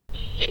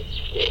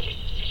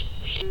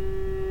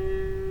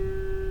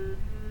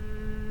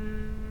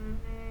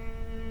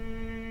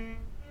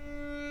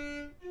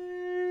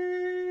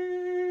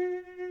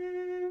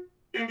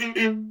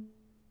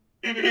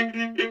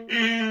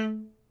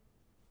And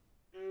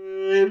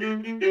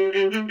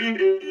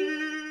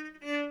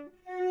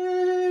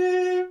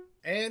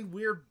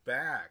we're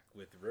back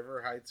with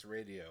River Heights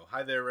Radio.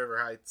 Hi there, River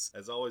Heights.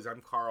 As always,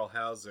 I'm Carl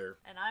Hauser.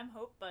 And I'm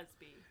Hope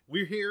Busby.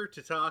 We're here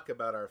to talk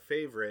about our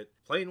favorite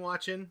plane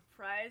watching,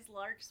 prize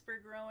larkspur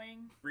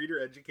growing, reader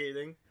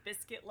educating,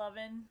 biscuit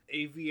loving,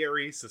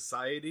 aviary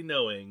society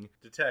knowing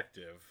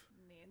detective,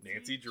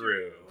 Nany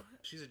Drew.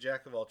 She's a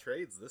jack of all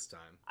trades this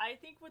time. I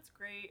think what's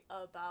great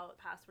about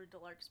Password to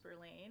Larkspur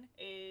Lane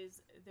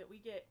is that we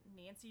get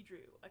Nany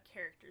Drew, a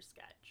character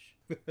sketch.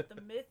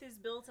 The myth is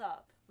built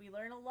up. We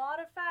learn a lot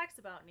of facts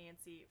about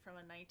Nancy from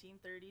a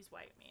 1930s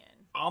white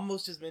man.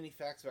 Almost as many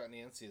facts about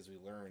Nancy as we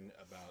learn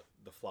about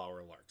the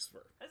flower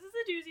larkspur. This is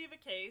a doozy of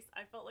a case.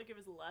 I felt like it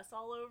was less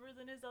all over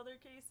than his other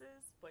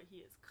cases, but he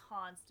is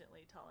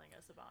constantly telling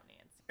us about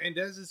Nancy. And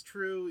as is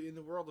true in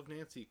the world of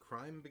Nancy,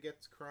 crime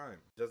begets crime.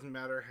 Doesn't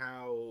matter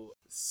how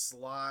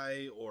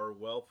sly or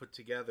well put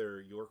together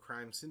your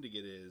crime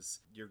syndicate is,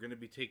 you're going to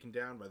be taken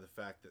down by the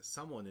fact that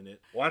someone in it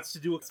wants to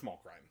do a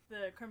small crime.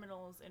 The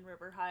criminals in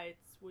River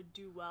Heights would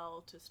do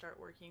well to start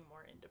working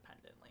more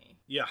independently.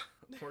 Yeah,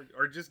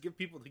 or just get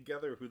people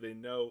together who they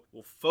know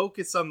will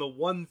focus on the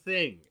one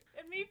thing.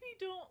 And maybe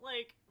don't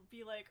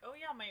be like, oh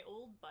yeah, my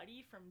old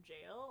buddy from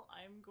jail,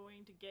 I'm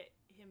going to get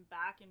him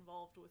back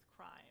involved with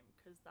crime,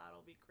 because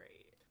that'll be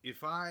great.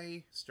 If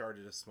I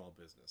started a small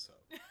business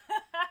hub,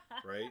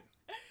 right?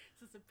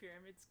 Is this a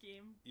pyramid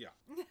scheme? Yeah.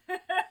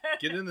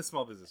 Get in the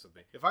small business with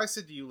me. If I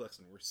said to you,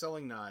 listen, we're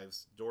selling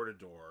knives door to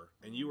door,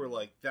 and you were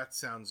like, that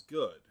sounds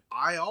good.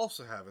 I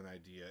also have an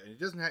idea, and it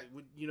doesn't have,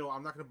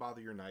 I'm not going to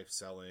bother your knife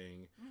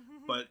selling,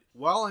 but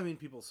while I'm in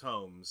people's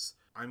homes,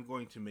 I'm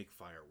going to make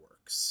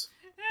fireworks.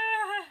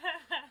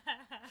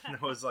 And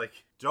I was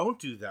like, don't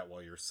do that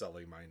while you're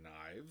selling my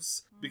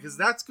knives, because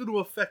that's going to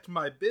affect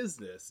my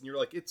business. And you're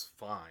like, it's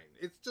fine.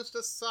 It's just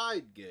a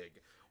side gig.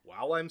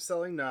 While I'm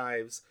selling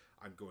knives,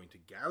 I'm going to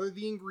gather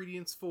the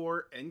ingredients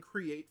for and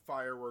create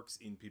fireworks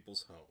in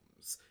people's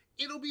homes.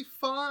 It'll be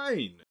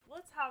fine.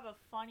 Let's have a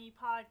funny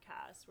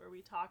podcast where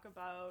we talk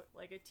about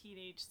like a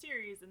teenage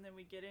series, and then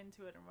we get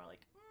into it and we're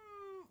like,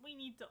 we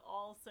need to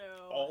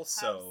also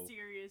have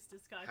serious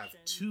discussions. Have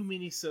 2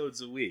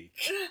 mini-sodes a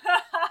week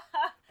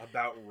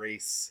about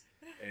race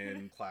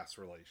and class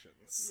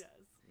relations. Yes.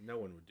 No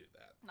one would do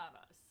that. Not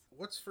us.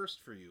 What's first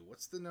for you?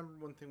 What's the number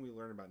one thing we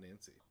learn about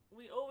Nancy?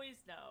 We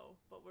always know,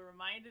 but we're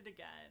reminded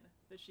again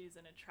that she's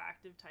an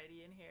attractive,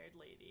 tidy-haired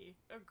lady.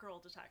 A girl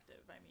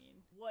detective, I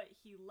mean. What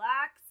he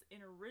lacks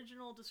in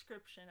original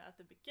description at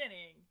the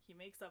beginning, he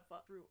makes up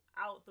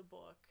throughout the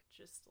book,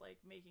 just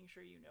like making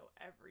sure you know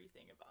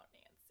everything about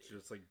Nancy.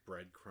 Just like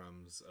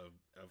breadcrumbs of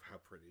how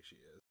pretty she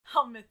is.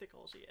 How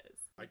mythical she is.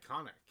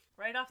 Iconic.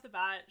 Right off the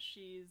bat,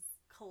 she's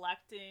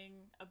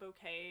collecting a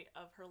bouquet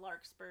of her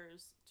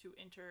larkspurs to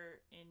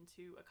enter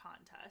into a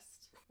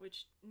contest,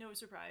 which, no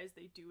surprise,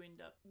 they do end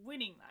up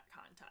winning that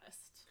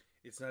contest.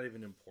 It's not even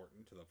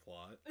important to the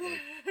plot.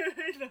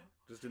 No.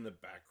 Just in the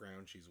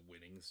background, she's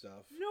winning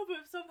stuff. No,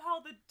 but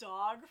somehow the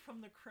dog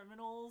from the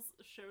criminals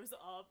shows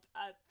up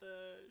at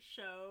the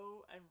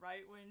show, and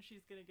right when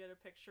she's gonna get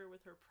a picture with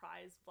her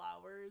prize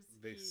flowers,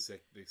 they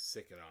sick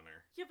it on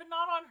her. Yeah, but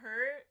not on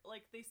her.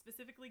 Like, they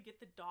specifically get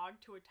the dog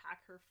to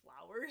attack her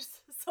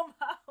flowers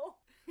somehow.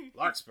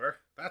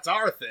 Larkspur, that's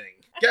our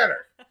thing. Get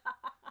her.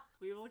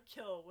 We will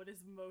kill what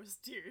is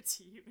most dear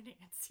to you,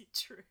 Nany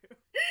Drew.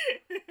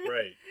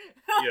 Right.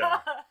 Yeah.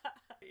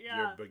 Yeah.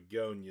 Your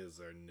begonias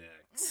are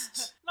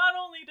next. Not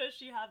only does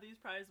she have these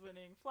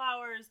prize-winning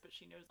flowers, but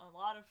she knows a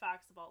lot of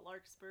facts about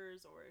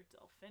larkspurs or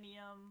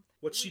delphinium.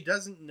 What she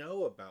doesn't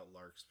know about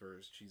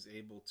larkspurs, she's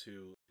able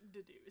to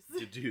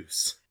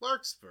deduce.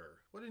 Larkspur.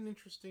 What an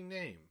interesting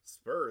name.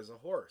 Spur is a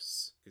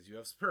horse, because you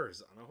have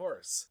spurs on a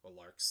horse. Well,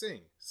 larks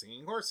sing.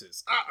 Singing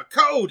horses. Ah, a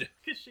code!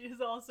 Because she is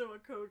also a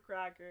code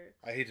cracker.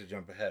 I hate to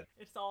jump ahead.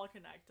 It's all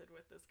connected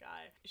with this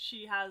guy.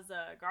 She has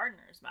a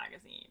gardener's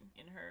magazine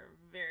in her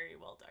very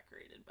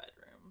well-decorated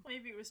bedroom.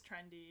 Maybe it was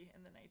trendy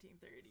in the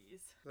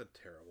 1930s. A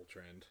terrible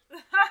trend.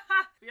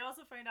 We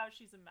also find out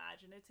she's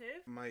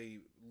imaginative. My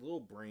little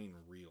brain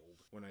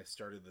reeled when I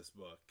started this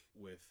book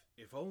with,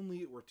 if only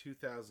it were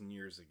 2,000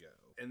 years ago.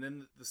 And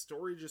then the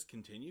story just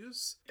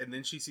continues, and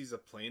then she sees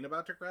a plane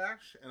about to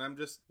crash, and I'm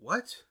just,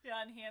 what? Yeah,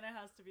 and Hannah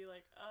has to be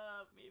like,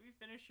 maybe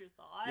finish your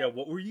thought. Yeah,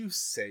 what were you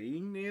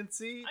saying,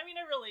 Nancy? I mean,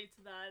 I relate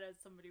to that as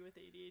somebody with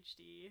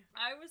ADHD.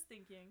 I was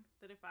thinking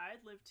that if I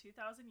had lived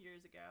 2,000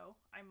 years ago,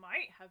 I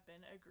might have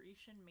been a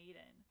Grecian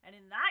maiden. And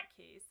in that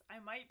case, I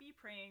might be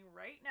praying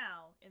right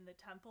now in the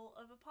Temple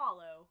of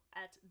Apollo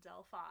at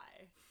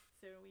Delphi.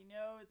 So we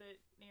know that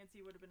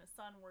Nancy would have been a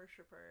sun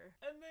worshiper.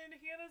 And then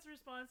Hannah's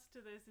response to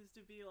this is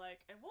to be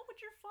like, and what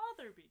would your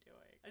father be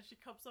doing? And she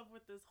comes up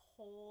with this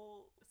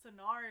whole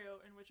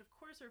scenario in which, of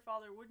course, her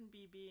father wouldn't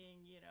be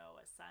being,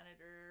 a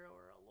senator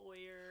or a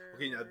lawyer.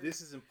 Okay, now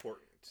this is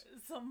important.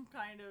 Some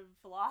kind of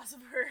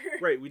philosopher.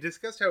 Right, we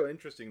discussed how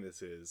interesting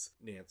this is.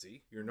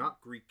 Nancy, you're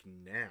not Greek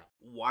now.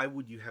 Why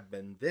would you have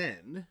been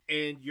then?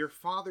 And your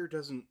father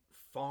doesn't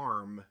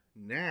farm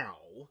now.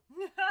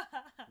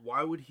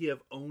 Why would he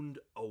have owned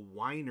a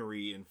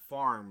winery and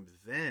farm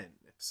then?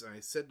 So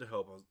I said to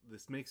Hope,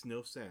 this makes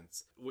no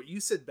sense. What you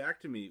said back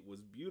to me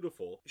was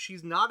beautiful.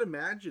 She's not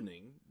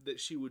imagining that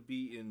she would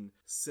be in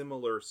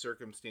similar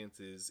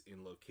circumstances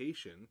in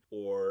location,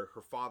 or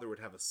her father would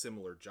have a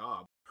similar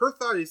job. Her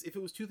thought is, if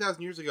it was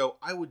 2,000 years ago,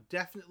 I would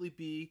definitely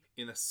be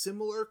in a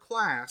similar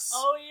class.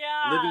 Oh,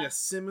 yeah. Living a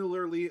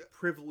similarly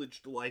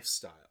privileged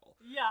lifestyle.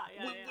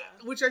 Yeah.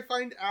 Which I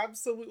find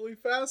absolutely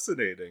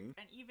fascinating.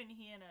 And even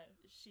Hannah,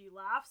 she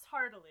laughs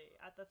heartily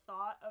at the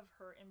thought of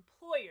her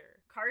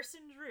employer,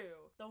 Carson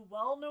Drew, the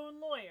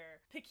well-known lawyer,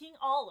 picking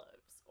olives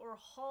or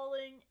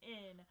hauling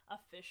in a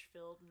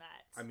fish-filled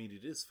net. I mean,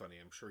 it is funny.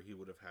 I'm sure he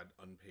would have had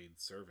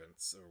unpaid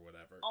servants or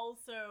whatever.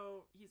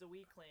 Also, he's a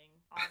weakling,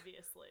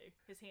 obviously.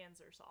 His hands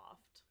are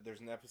soft.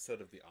 There's an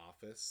episode of The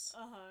Office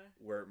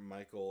where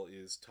Michael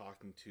is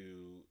talking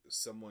to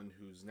someone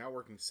who's now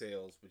working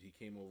sales, but he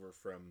came over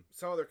from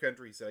some other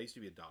country. He said, I used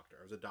to be a doctor.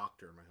 I was a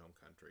doctor in my home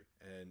country.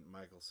 And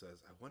Michael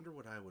says, I wonder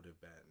what I would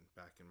have been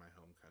back in my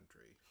home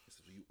country. He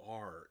says, well, you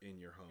are in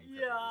your home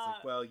country. Yeah. He's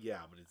like, well,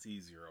 yeah, but it's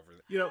easier over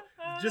there. You know,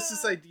 just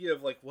this idea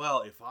of like,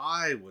 well, if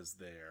I was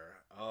there,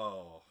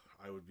 oh,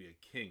 I would be a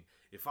king.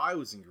 If I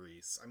was in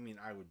Greece, I mean,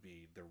 I would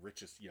be the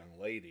richest young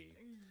lady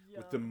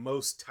with the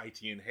most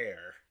Titan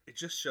hair. It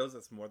just shows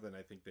us more than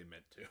I think they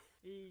meant to.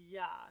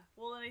 Yeah.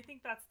 Well, and I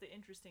think that's the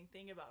interesting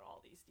thing about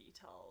all these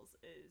details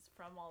is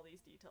from all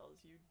these details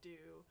you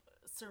do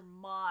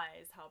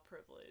surmise how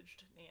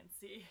privileged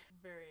Nancy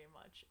very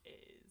much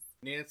is.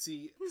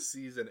 Nancy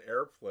sees an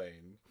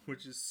airplane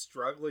which is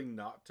struggling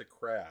not to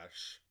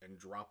crash and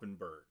dropping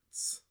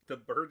birds. The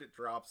bird it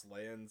drops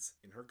lands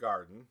in her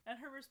garden. And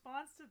her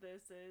response to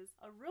this is,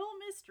 a real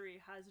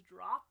mystery has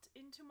dropped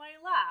into my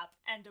lap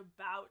and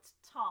about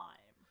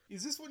time.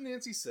 Is this what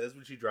Nancy says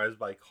when she drives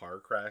by car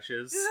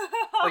crashes?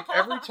 Like,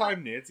 every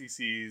time Nancy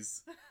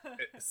sees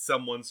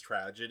someone's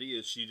tragedy,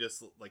 is she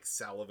just, like,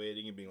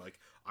 salivating and being like,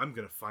 I'm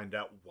gonna find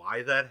out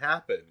why that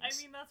happened? I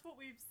mean, that's what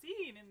we've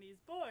seen in these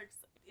books.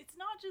 It's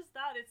not just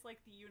that, it's like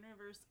the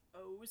universe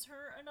owes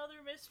her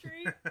another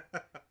mystery.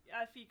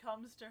 Effie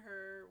comes to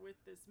her with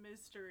this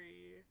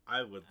mystery.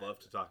 I would love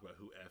to talk about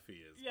who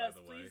Effie is, by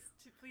the way. Yes,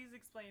 please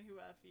explain who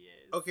Effie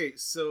is. Okay,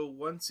 so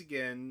once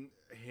again,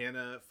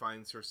 Hannah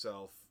finds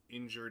herself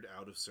injured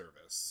out of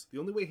service. The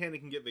only way Hannah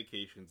can get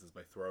vacations is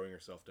by throwing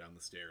herself down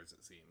the stairs,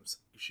 it seems.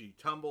 She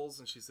tumbles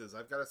and she says,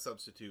 I've got a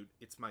substitute.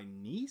 It's my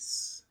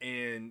niece,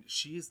 and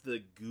she's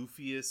the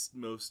goofiest,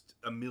 most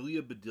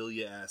Amelia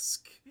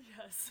Bedelia-esque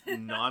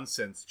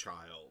nonsense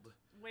child.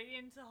 Way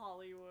into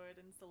Hollywood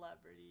and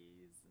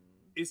celebrities.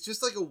 It's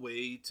just like a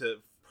way to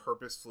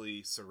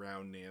purposefully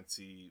surround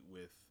Nancy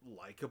with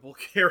likable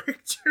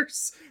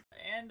characters.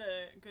 And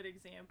a good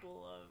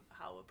example of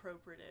how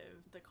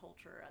appropriative the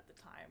culture at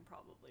the time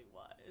probably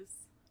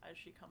was, as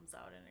she comes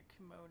out in a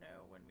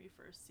kimono when we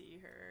first see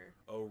her.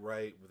 Oh,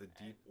 right, with a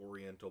deep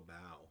oriental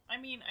bow. I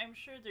mean, I'm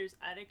sure there's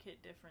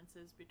etiquette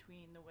differences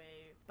between the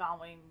way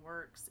bowing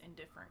works in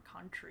different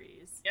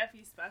countries.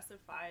 Effie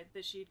specified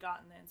that she'd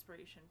gotten the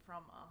inspiration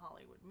from a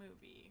Hollywood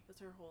movie, because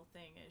her whole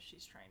thing is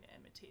she's trying to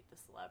imitate the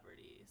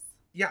celebrities.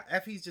 Yeah,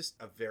 Effie's just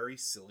a very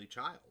silly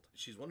child.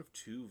 She's one of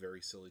two very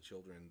silly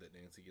children that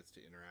Nancy gets to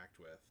interact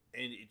with.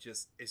 And it's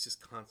just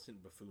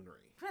constant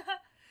buffoonery.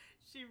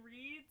 She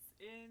reads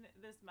in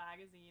this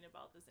magazine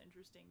about this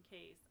interesting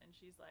case, and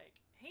she's like,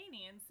 hey,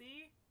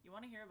 Nancy, you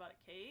want to hear about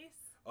a case?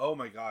 Oh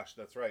my gosh,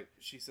 that's right.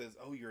 She says,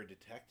 oh, you're a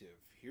detective.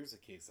 Here's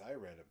a case I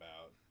read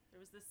about. There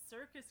was this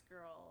circus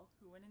girl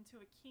who went into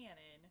a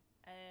cannon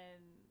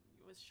and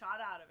was shot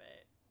out of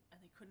it,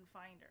 and they couldn't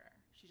find her.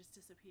 She just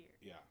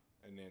disappeared. Yeah,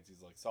 and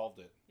Nancy's like, solved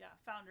it. Yeah,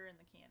 found her in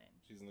the cannon.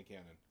 She's in the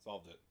cannon.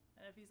 Solved it.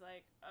 And if he's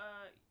like,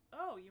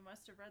 oh, you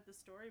must have read the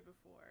story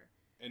before.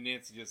 And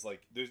Nancy just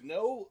like, there's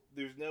no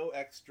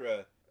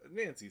extra.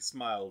 Nancy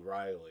smiled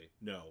wryly.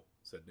 No,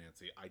 said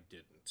Nancy, I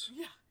didn't.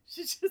 Yeah,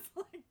 she's just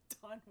like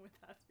done with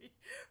Effie.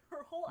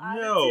 Her whole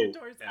attitude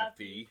towards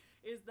Effie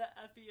is that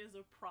Effie is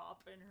a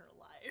prop in her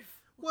life.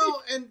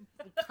 Well, and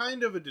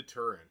kind of a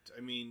deterrent.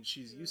 I mean,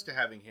 she's used to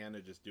having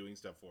Hannah just doing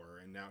stuff for her,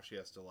 and now she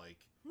has to like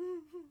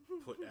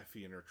put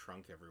Effie in her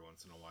trunk every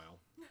once in a while.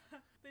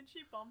 Then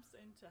she bumps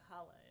into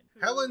Helen.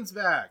 Helen's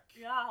back!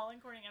 Yeah, Helen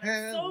Corning. And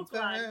I'm so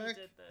glad he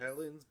did this.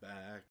 Helen's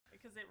back.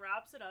 Because it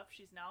wraps it up.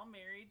 She's now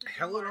married to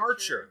Helen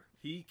Archer.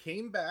 He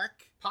came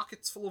back,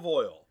 pockets full of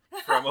oil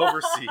from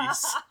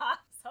overseas.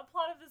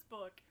 Subplot of this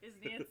book is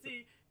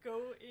Nancy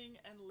going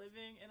and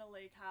living in a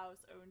lake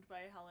house owned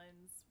by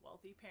Helen's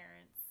wealthy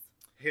parents.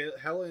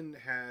 Helen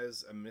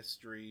has a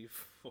mystery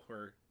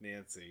for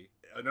Nancy.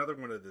 Another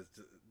one of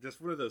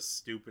those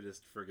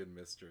stupidest friggin'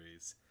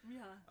 mysteries.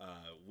 Yeah.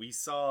 We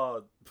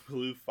saw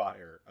blue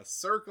fire, a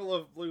circle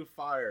of blue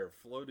fire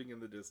floating in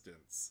the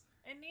distance.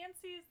 And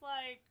Nancy's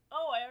like,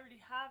 oh, I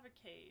already have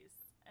a case.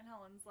 And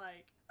Helen's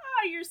like,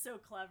 "Oh, you're so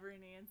clever,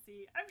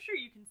 Nancy. I'm sure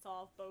you can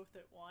solve both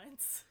at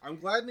once."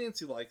 I'm glad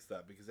Nancy likes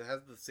that because it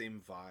has the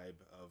same vibe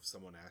of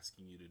someone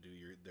asking you to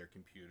do their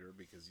computer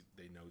because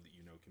they know that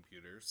you know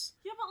computers.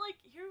 Yeah, but like,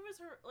 here was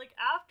her, like,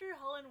 after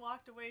Helen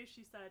walked away,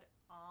 she said,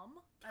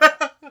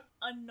 and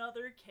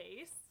another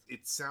case.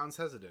 It sounds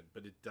hesitant,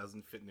 but it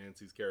doesn't fit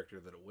Nancy's character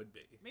that it would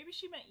be. Maybe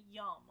she meant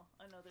yum,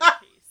 another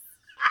case.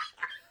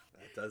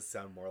 That does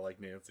sound more like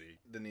Nancy.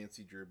 The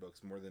Nancy Drew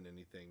books, more than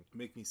anything,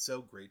 make me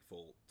so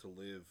grateful to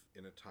live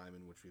in a time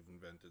in which we've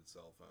invented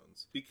cell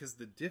phones. Because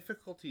the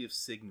difficulty of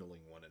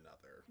signaling one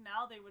another.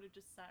 Now they would have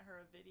just sent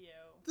her a video.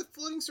 The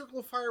floating circle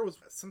of fire was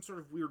some sort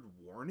of weird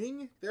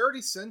warning. They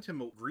already sent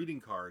him a greeting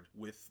card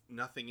with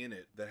nothing in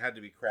it that had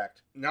to be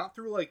cracked. Not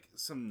through, like,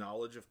 some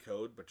knowledge of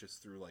code, but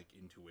just through, like,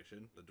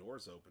 intuition. The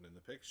door's open in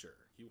the picture.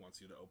 He wants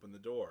you to open the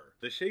door.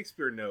 The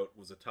Shakespeare note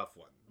was a tough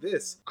one.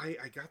 This, I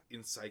got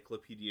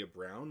Encyclopedia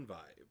Brown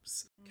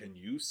vibes. Can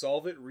you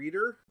solve it,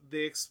 reader? They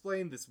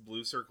explain this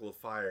blue circle of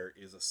fire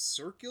is a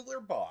circular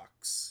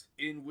box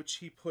in which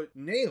he put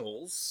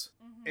nails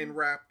and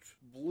wrapped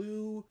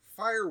blue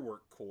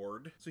firework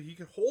cord so he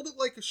could hold it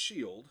like a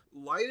shield,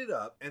 light it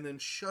up, and then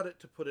shut it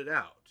to put it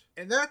out.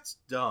 And that's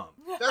dumb.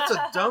 That's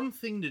a dumb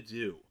thing to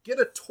do. Get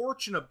a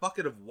torch and a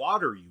bucket of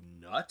water, you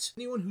nut.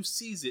 Anyone who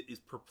sees it is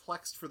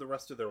perplexed for the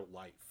rest of their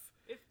life.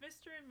 If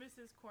Mr. and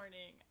Mrs.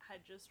 Corning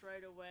had just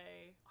right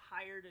away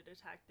hired a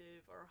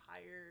detective or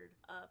hired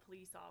a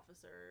police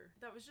officer,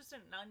 that was just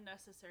an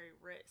unnecessary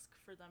risk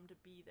for them to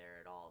be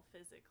there at all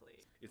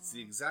physically. It's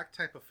the exact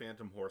type of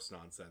phantom horse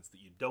nonsense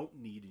that you don't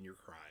need in your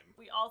crime.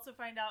 We also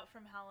find out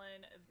from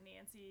Helen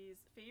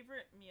Nancy's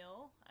favorite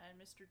meal, and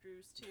Mr.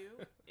 Drew's too,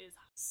 is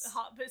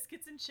hot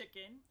biscuits and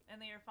chicken,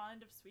 and they are fond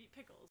of sweet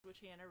pickles,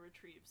 which Hannah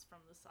retrieves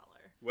from the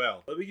cellar.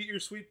 Well, let me get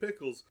your sweet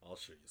pickles. I'll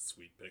show you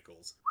sweet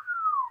pickles.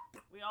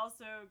 We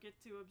also get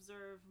to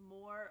observe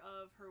more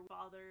of her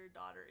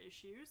father-daughter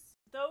issues.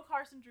 Though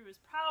Carson Drew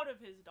is proud of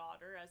his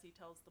daughter, as he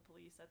tells the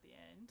police at the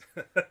end,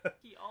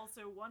 he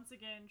also once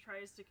again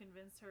tries to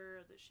convince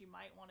her that she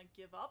might want to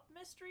give up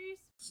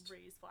mysteries,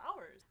 raise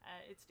flowers.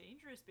 It's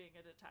dangerous being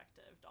a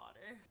detective,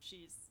 daughter.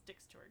 She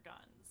sticks to her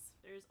guns.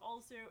 There's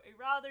also a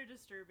rather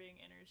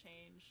disturbing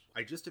interchange.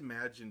 I just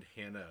imagined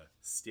Hannah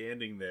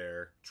standing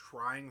there,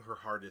 trying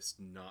her hardest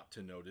not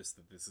to notice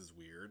that this is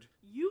weird.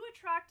 You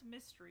attract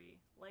mystery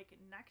like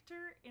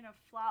nectar in a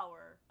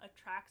flower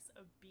attracts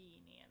a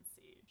bee,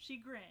 Nancy. She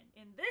grinned.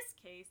 In this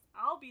case,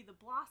 I'll be the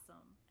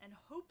blossom and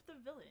hope the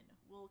villain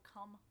will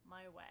come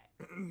my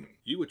way.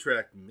 You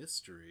attract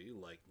mystery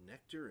like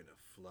nectar in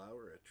a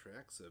flower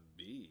attracts a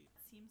bee.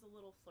 Seems a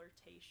little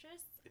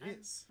flirtatious. It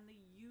is. And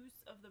the use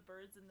of the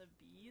birds and the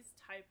bees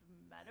type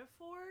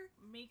metaphor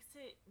makes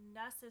it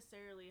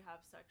necessarily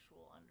have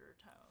sexual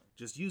undertones.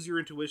 Just use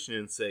your intuition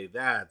and say,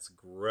 that's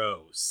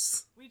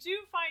gross. We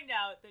do find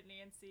out that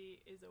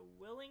Nancy is a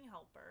willing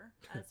helper,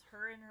 as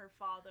her and her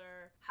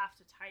father have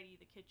to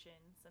tidy the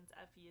kitchen since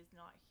Effie is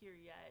not here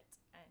yet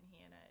and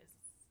Hannah is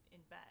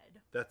in bed.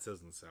 That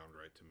doesn't sound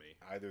right to me.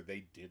 Either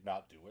they did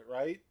not do it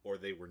right,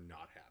 or they were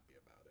not happy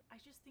about it. I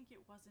just think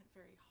it wasn't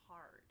very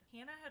hard.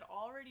 Hannah had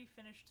already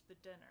finished the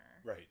dinner.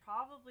 Right.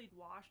 Probably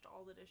washed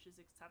all the dishes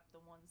except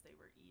the ones they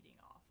were eating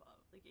off of.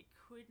 Like, it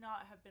could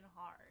not have been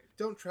hard.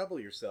 Don't trouble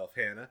yourself,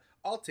 Hannah.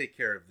 I'll take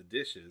care of the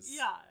dishes.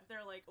 Yeah,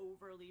 they're like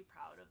overly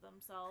proud of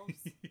themselves.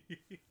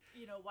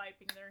 You know,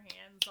 wiping their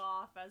hands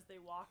off as they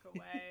walk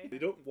away. They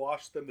don't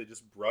wash them, they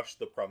just brush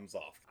the crumbs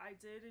off. I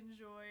did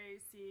enjoy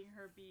seeing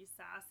her be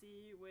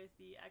sassy with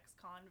the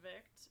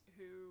ex-convict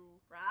who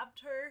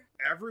grabbed her.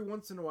 Every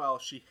once in a while,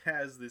 she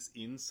has this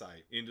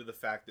insight into the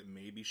fact that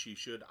maybe she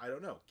should, I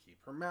don't know, keep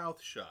her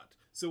mouth shut.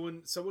 So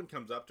when someone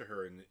comes up to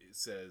her and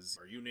says,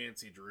 "Are you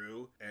Nancy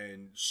Drew?"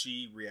 and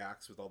she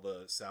reacts with all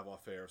the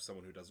savoir-faire of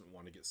someone who doesn't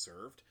want to get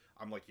served,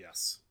 I'm like,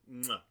 yes,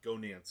 go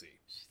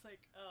Nancy. She's like,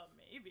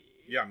 maybe.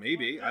 Yeah,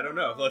 maybe. I don't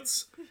know.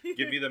 Let's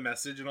give me the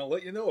message and I'll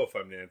let you know if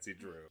I'm Nancy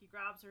Drew. He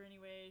grabs her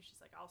anyway. She's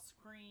like, I'll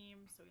scream.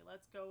 So he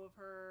lets go of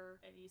her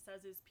and he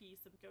says his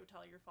piece of go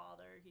tell your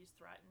father. He's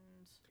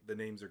threatened. The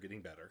names are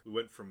getting better. We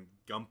went from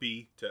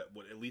Gumpy to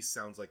what at least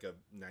sounds like a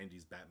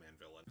 90s Batman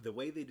villain. The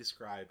way they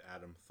describe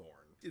Adam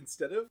Thorne,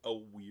 instead of a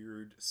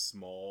weird,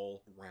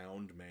 small,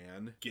 round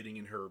man getting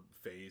in her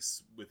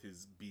face with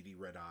his beady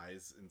red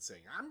eyes and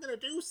saying, "I'm gonna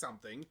do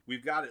something,"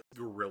 we've got a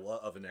gorilla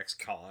of an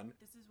ex-con.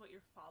 This is what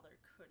your father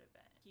could have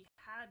been. He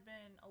had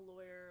been a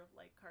lawyer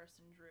like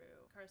Carson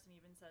Drew. Carson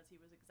even says he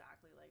was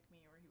exactly like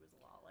me, or he was a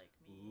lot like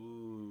me.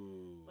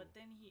 Ooh. But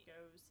then he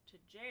goes to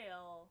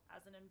jail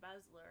as an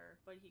embezzler,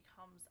 but he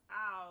comes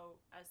out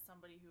as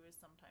somebody who is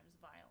sometimes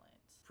violent.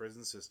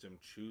 Prison system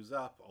chews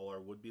up all our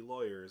would-be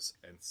lawyers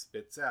and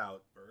spits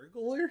out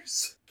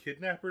burglars,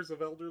 kidnappers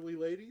of elderly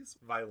ladies,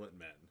 violent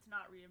men. It's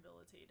not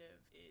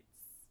rehabilitative.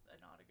 It's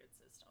not a good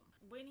system.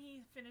 When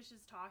he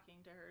finishes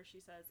talking to her,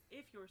 she says,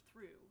 "If you're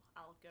through,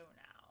 I'll go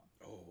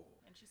now." Oh.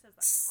 And she says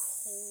that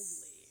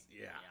coldly.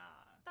 Yeah.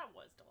 That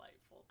was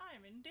delightful.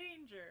 I'm in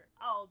danger.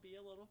 I'll be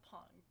a little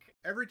punk.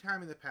 Every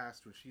time in the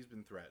past when she's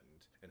been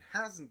threatened and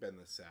hasn't been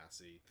this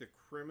sassy, the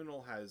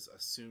criminal has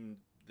assumed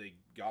they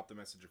got the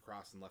message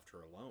across and left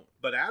her alone.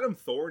 But Adam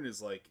Thorne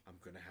is like, I'm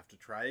going to have to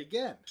try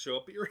again. Show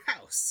up at your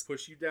house.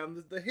 Push you down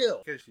the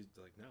hill. Because she's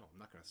like, no, I'm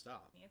not going to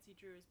stop. Nancy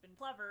Drew has been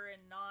clever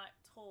and not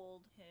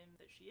told him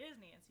that she is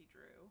Nancy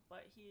Drew,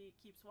 but he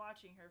keeps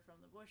watching her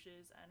from the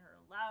bushes, and her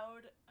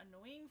loud,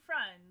 annoying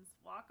friends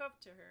walk up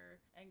to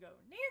her and go,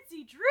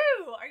 Nancy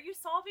Drew, are you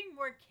solving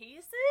more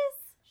cases?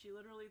 She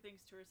literally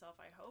thinks to herself,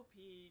 I hope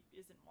he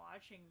isn't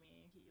watching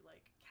me. He,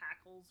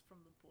 cackles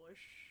from the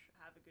bush.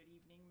 Have a good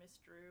evening, Miss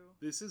Drew.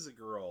 This is a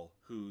girl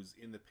who's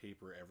in the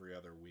paper every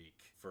other week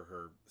for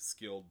her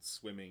skilled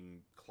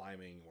swimming,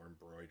 climbing, or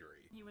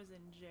embroidery. He was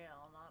in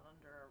jail, not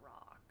under a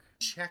rock.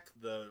 Check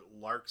the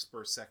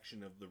Larkspur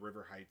section of the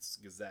River Heights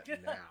Gazette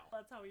now.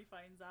 That's how he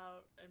finds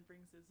out and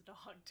brings his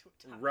dog to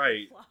a town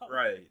Right, of flowers.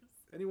 right.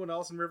 Anyone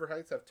else in River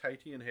Heights have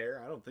Titan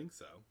hair? I don't think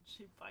so.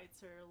 She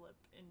bites her lip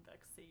in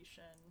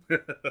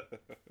vexation.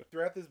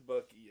 Throughout this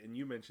book, and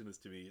you mentioned this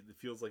to me, it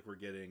feels like we're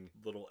getting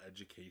little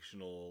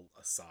educational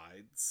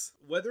asides.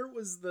 Whether it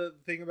was the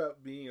thing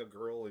about being a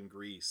girl in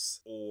Greece,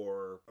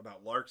 or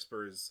about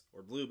larkspurs,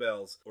 or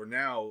bluebells, or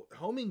now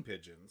homing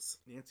pigeons,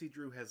 Nancy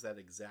Drew has that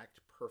exact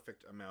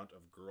perfect amount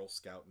of Girl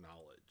Scout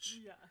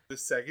knowledge. Yeah. The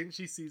second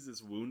she sees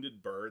this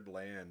wounded bird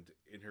land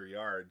in her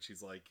yard,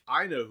 she's like,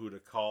 I know who to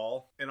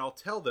call, and I'll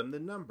tell them the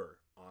number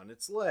on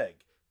its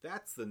leg.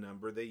 That's the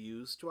number they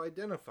use to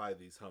identify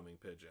these homing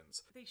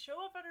pigeons. They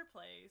show up at her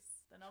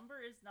place. The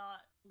number is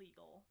not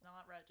legal,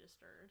 not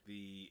registered.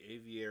 The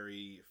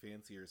aviary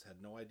fanciers had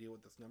no idea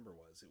what this number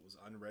was. It was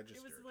unregistered.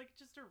 It was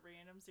just a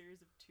random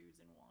series of 2s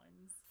and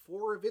 1s.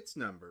 4 of its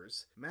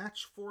numbers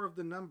match 4 of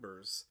the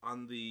numbers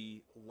on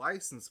the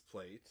license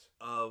plate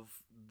of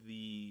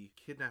the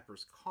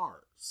kidnappers'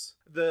 cars.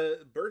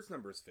 The bird's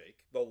number is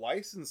fake. The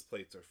license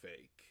plates are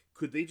fake.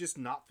 Could they just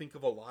not think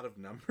of a lot of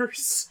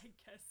numbers? I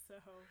guess so.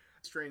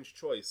 Strange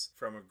choice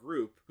from a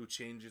group who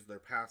changes their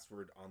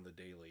password on the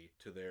daily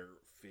to their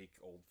fake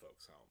old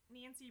folks home.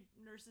 Nancy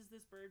nurses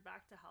this bird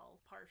back to health,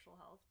 partial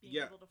health,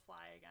 being able to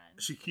fly again.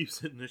 She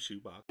keeps it in a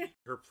shoebox.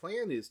 Her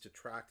plan is to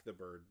track the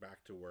bird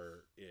back to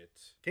where it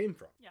came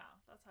from. Yeah,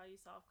 that's how you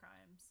solve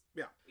crimes.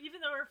 Yeah.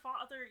 Even though her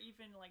father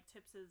even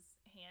tips his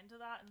hand to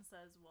that and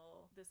says,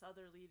 well, this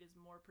other lead is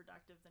more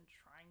productive than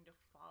trying to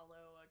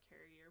follow a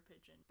carrier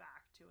pigeon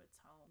back to its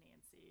home,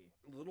 Nancy.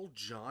 Little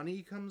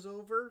Johnny comes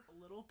over. A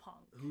little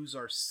punk. Who's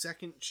our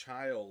second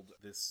child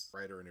this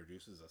writer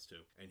introduces us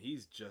to. And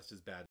he's just as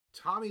bad.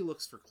 Tommy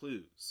looks for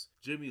clues.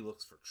 Jimmy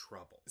looks for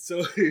trouble.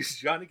 So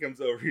Johnny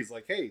comes over. He's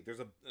like, hey, there's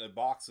a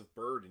box of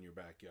bird in your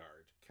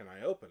backyard. Can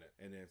I open it?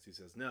 And Nancy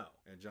says no.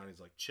 And Johnny's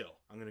like, chill.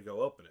 I'm going to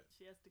go open it.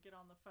 She has to get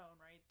on the phone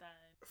right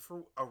then.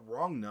 For a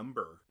wrong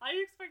number. I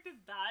expected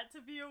that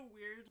to be a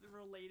weird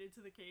related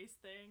to the case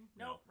thing.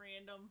 Nope,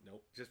 random.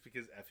 Nope. Just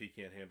because Effie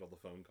can't handle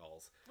the phone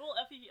calls. Well,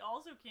 Effie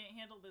also can't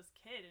handle this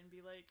kid and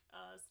be like,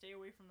 stay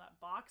away from that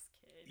box,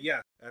 kid.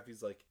 Yeah.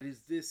 Effie's like, is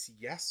this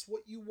yes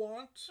what you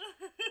want?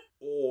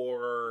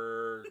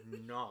 Or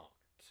not?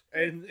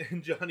 And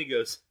Johnny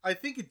goes, I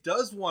think it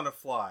does want to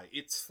fly.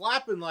 It's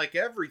flapping like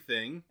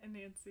everything. And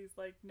Nancy's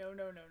like, no.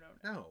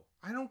 No,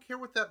 I don't care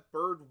what that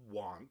bird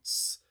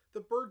wants. The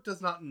bird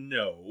does not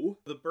know.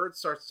 The bird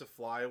starts to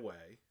fly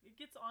away. It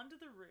gets onto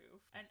the roof.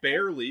 And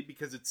barely,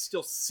 because it's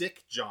still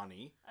sick,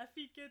 Johnny.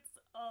 Effie gets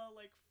a,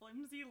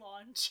 flimsy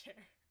lawn chair.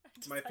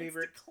 My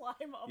favorite, to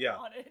climb up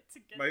on it to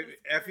get this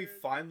Effie bird.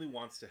 finally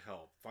wants to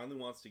help. Finally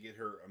wants to get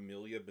her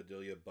Amelia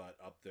Bedelia butt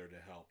up there to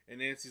help. And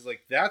Nancy's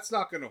like, that's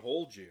not going to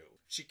hold you.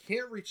 She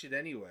can't reach it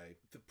anyway.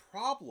 The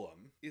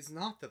problem is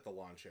not that the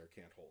lawn chair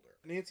can't hold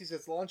her. Nancy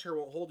says the lawn chair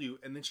won't hold you,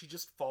 and then she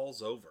just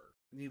falls over.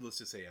 Needless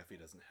to say, Effie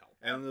doesn't help.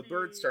 And the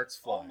bird starts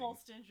flying.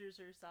 Almost injures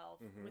herself,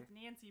 which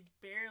Nancy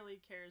barely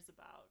cares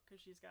about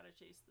because she's got to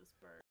chase this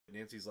bird.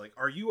 Nancy's like,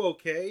 are you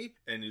okay?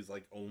 And he's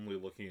only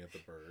looking at the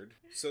bird.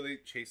 So they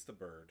chase the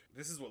bird.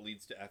 This is what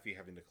leads to Effie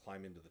having to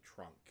climb into the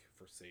trunk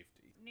for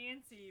safety.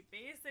 Nancy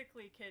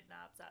basically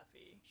kidnaps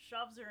Effie,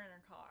 shoves her in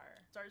her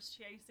car, starts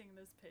chasing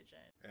this pigeon.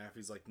 And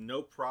Effie's like,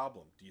 no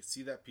problem. Do you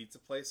see that pizza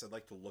place? I'd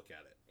like to look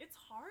at it. It's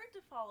hard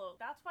to follow.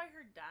 That's why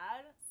her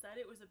dad said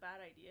it was a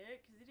bad idea,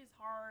 because it is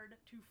hard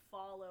to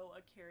follow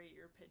a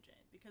carrier pigeon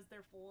because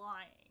they're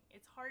flying.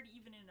 It's hard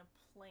even in a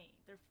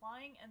plane. They're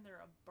flying and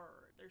they're a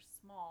bird. They're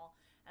small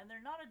and they're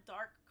not a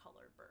dark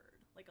color bird.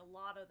 A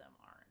lot of them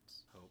aren't.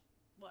 Hope.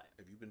 What?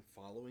 Have you been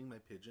following my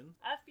pigeon?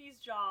 Effie's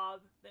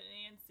job that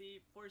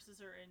Nancy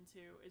forces her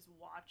into is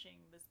watching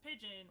this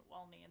pigeon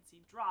while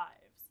Nancy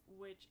drives,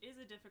 which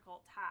is a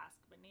difficult task,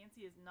 but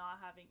Nancy is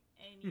not having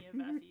any of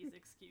Effie's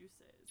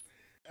excuses.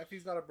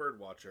 Effie's not a bird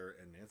watcher,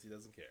 and Nancy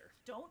doesn't care.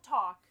 Don't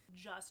talk,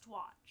 just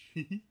watch.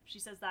 She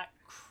says that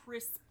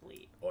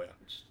crisply. Oh, yeah.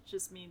 Which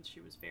just means she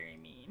was very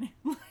mean.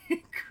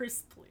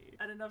 Crisply.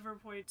 At another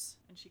point,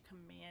 and she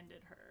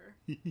commanded her.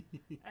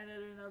 And at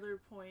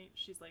another point,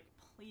 she's like,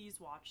 please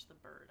watch the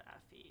bird,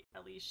 Effie.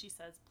 At least she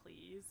says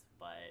please,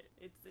 but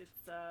it's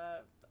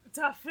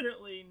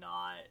definitely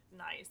not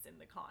nice in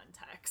the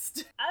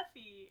context.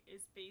 Effie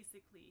is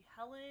basically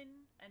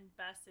Helen and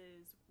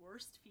Bess's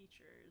worst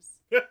features.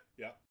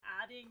 Yeah.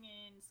 Adding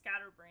in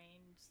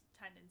scatterbrained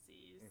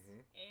tendencies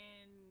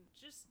and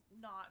just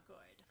not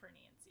good for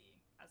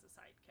Nancy as a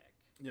sidekick.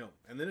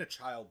 And then a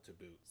child to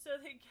boot. So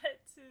they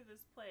get to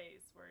this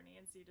place where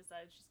Nancy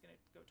decides she's going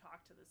to go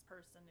talk to this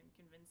person and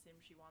convince him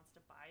she wants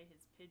to buy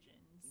his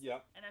pigeons.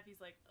 Yep. And Effie's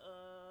like,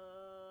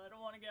 I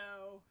don't want to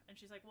go. And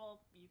she's like,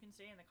 well, you can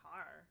stay in the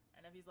car.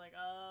 And Effie's like,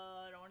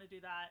 I don't want to do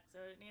that. So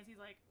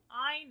Nancy's like,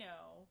 I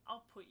know.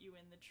 I'll put you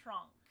in the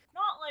trunk.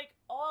 Not like,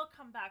 I'll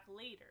come back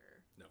later.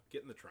 No,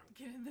 get in the trunk.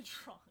 Get in the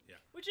trunk. Yeah.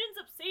 Which ends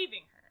up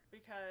saving her.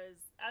 Because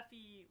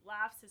Effie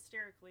laughs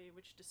hysterically,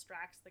 which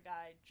distracts the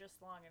guy just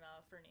long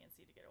enough for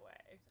Nancy to get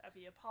away.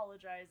 Effie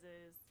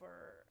apologizes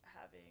for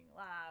having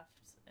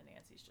laughed, and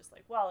Nancy's just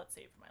like, well, it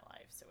saved my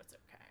life, so it's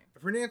okay.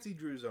 For Nancy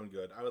Drew's own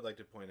good, I would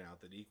like to point out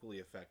that equally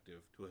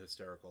effective to a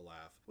hysterical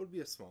laugh would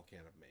be a small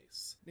can of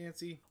mace.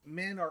 Nancy,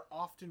 men are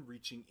often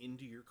reaching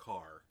into your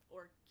car.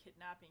 Or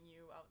kidnapping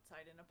you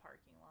outside in a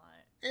parking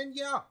lot. And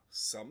yeah,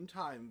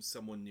 sometimes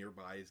someone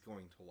nearby is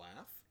going to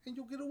laugh, and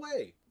you'll get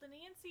away. The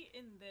Nancy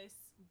in this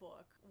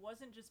book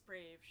wasn't just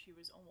brave, she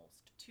was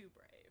almost too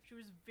brave. She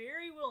was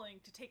very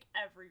willing to take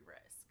every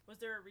risk. Was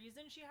there a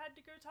reason she had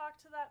to go talk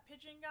to that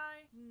pigeon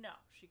guy? No.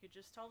 She could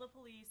just tell the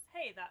police,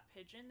 hey, that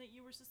pigeon that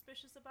you were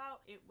suspicious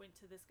about, it went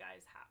to this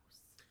guy's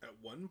house. At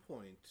one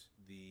point,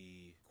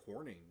 the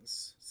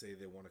Cornings say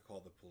they want to call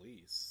the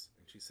police,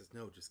 and she says,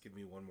 no, just give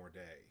me one more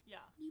day.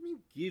 Yeah. What do you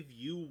mean, give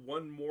you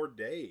one more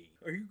day?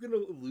 Are you gonna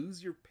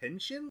lose your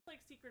pension?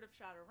 Like Secret of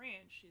Shadow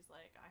Ranch, she's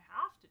like, I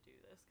have to do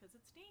this because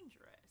it's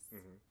dangerous.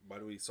 Why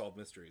do we solve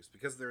mysteries?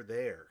 Because they're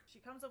there. She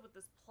comes up with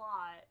this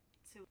plot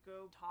to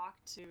go talk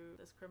to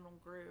this criminal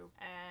group,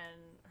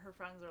 and her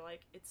friends are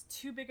like, it's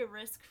too big a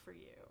risk for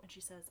you. And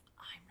she says,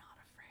 I'm not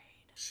afraid.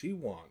 She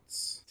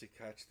wants to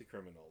catch the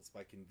criminals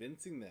by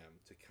convincing them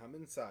to come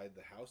inside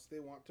the house they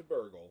want to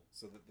burgle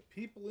so that the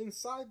people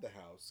inside the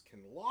house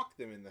can lock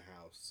them in the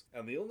house.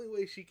 And the only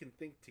way she can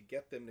think to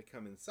get them to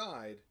come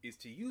inside is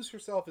to use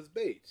herself as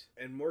bait.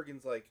 And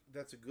Morgan's like,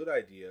 that's a good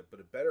idea,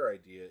 but a better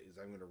idea is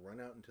I'm going to run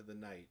out into the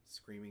night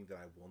screaming that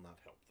I will not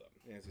help them.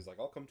 Nancy's like,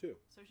 I'll come too.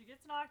 So she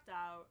gets knocked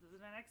out.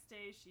 The next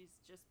day, she's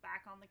just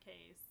back on the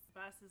case.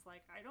 Bess is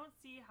like, I don't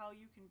see how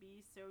you can be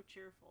so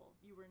cheerful.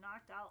 You were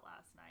knocked out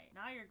last night.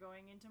 Now you're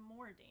going into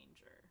more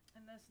danger.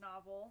 In this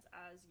novel,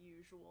 as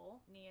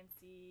usual,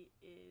 Nancy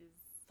is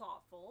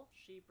thoughtful.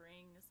 She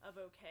brings a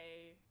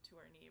bouquet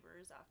to her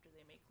neighbors after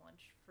they make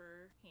lunch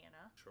for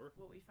Hannah. Sure.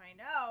 What we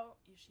find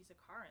out is she's a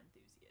car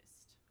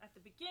enthusiast. At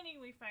the beginning,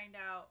 we find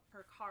out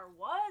her car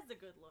was a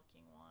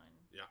good-looking one.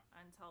 Yeah.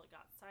 Until it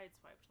got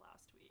sideswiped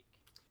last week.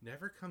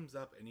 Never comes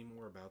up any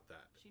more about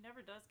that. She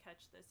never does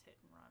catch this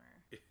hit and runner.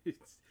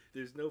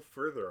 There's no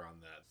further on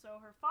that. So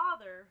her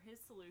father,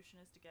 his solution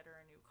is to get her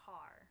a new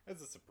car.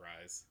 As a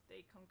surprise.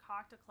 They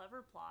concoct a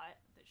clever plot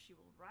that she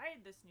will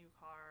ride this new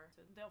car,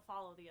 so they'll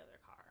follow the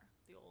other car,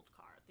 the old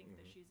car, think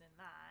that she's in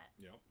that.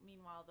 Yep.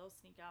 Meanwhile, they'll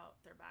sneak out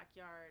their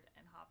backyard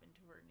and hop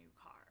into her new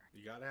car.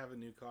 You gotta have a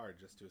new car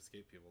just to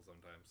escape people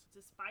sometimes.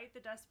 Despite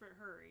the desperate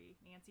hurry,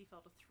 Nancy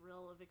felt a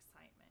thrill of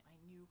excitement. My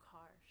new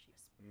car, she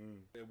whispered.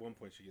 At one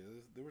point she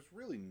goes, there was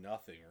really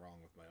nothing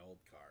wrong with my old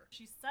car.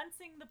 She's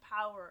sensing the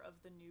power of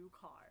the new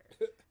car.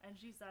 And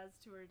she says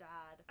to her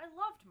dad, I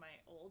loved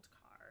my old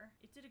car.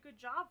 It did a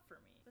good job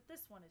for me, but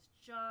this one is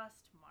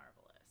just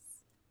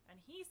marvelous. And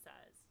he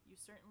says, you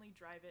certainly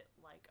drive it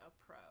like a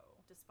pro.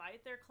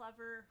 Despite their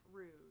clever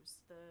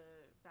ruse,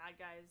 the bad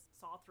guys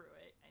saw through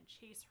it and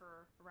chase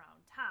her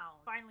around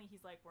town. Finally,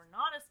 he's like, we're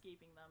not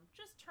escaping them.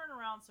 Just turn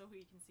around so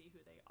we can see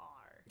who they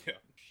are.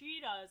 Yeah. She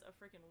does a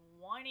freaking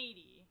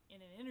 180 in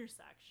an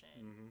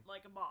intersection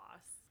like a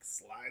boss.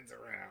 Slides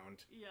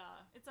around.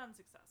 Yeah, it's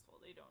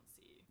unsuccessful. They don't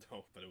see.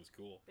 Oh, but it was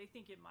cool. They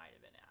think it might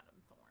have been Adam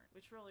Thorne,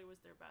 which really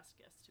was their best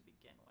guess to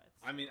begin with.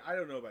 So. I mean, I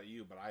don't know about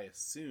you, but I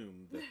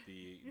assume that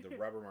the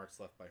rubber marks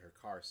left by her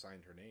car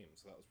signed her name,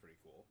 so that was pretty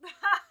cool.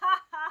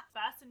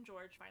 Bess and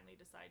George finally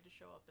decide to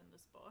show up in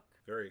this book.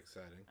 Very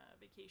exciting.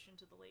 Vacation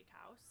to the lake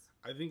house.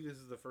 I think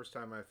this is the first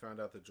time I found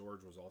out that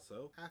George was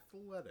also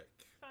athletic.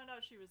 Found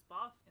out she was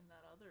buff in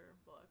that other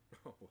book.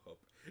 Oh,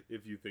 well,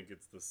 if you think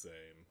it's the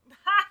same.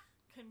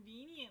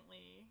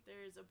 Conveniently,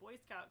 there's a Boy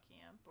Scout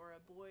camp or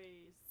a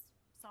boys'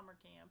 summer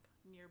camp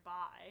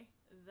nearby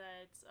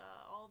that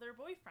all their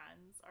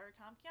boyfriends are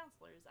camp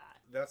counselors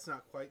at. That's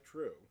not quite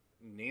true.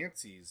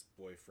 Nancy's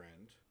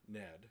boyfriend,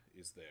 Ned,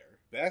 is there.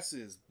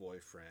 Bess's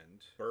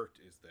boyfriend, Bert,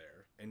 is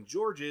there. And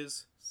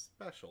George's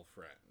special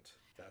friend.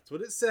 That's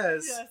what it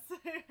says. Yes.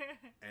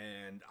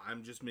 And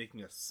I'm just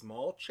making a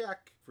small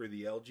check for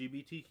the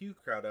LGBTQ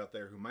crowd out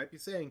there who might be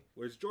saying,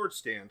 where's George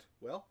stand?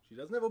 Well, she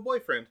doesn't have a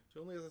boyfriend. She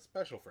only has a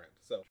special friend.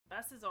 So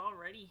Bess has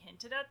already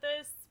hinted at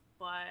this,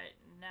 but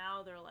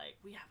now they're like,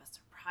 we have a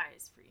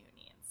surprise for you,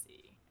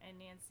 Nancy. And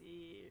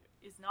Nancy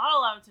is not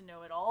allowed to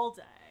know it all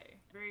day.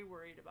 Very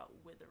worried about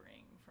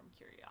withering from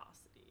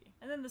curiosity.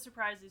 And then the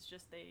surprise is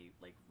just they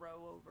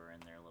row over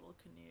in their little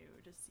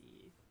canoe to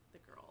see the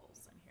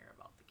girls and hear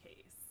about the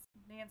case.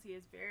 Nancy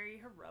is very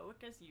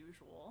heroic as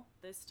usual.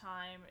 This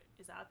time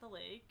is at the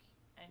lake,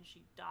 and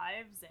she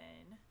dives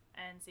in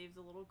and saves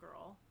a little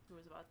girl who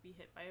was about to be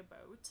hit by a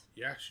boat.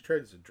 Yeah, she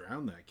tries to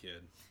drown that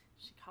kid.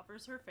 She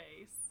covers her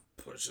face,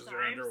 pushes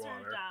her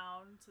underwater, her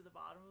down to the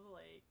bottom of the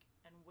lake,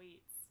 and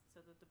waits so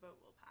that the boat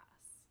will pass.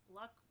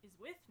 Luck is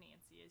with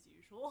Nancy as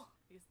usual,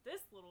 because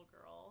this little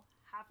girl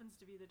happens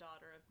to be the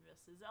daughter of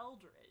Mrs.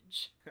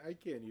 Eldridge. I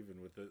can't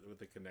even with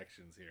the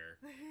connections here.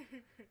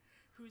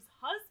 Whose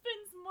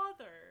husband's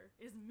mother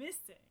is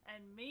missing,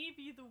 and may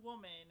be the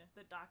woman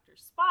that Dr.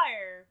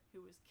 Spire,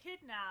 who was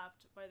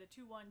kidnapped by the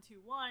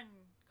 2121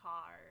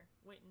 car,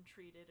 went and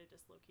treated a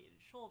dislocated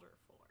shoulder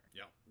for.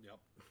 Yep.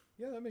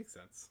 Yeah, that makes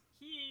sense.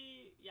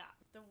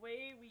 The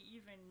way we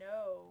even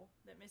know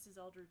that Mrs.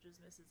 Eldridge is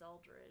Mrs.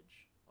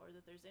 Eldridge, or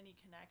that there's any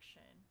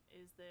connection,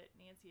 is that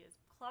Nancy has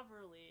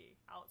cleverly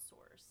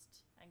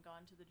outsourced and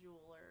gone to the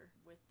jeweler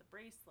with the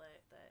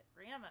bracelet that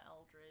Grandma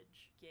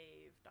Eldridge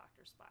gave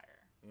Dr.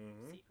 Spire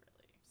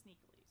sneakily,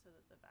 so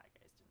that the bad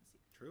guys didn't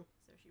see. True.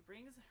 So she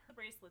brings the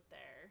bracelet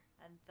there,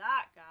 and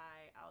that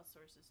guy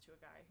outsources to a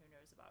guy who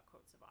knows about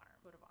coat of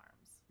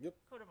arms. Yep.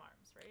 Coat of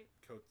arms, right?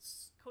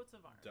 Coats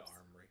of arms. The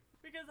armory.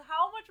 Because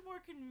how much more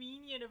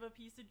convenient of a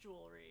piece of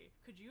jewelry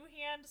could you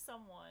hand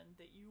someone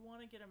that you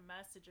want to get a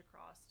message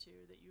across to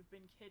that you've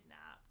been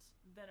kidnapped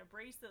than a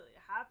bracelet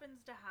that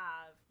happens to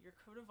have your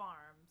coat of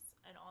arms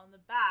and on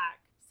the back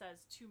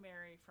says "To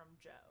Mary from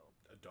Joe"?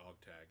 A dog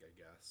tag, I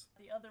guess.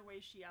 The other way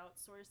she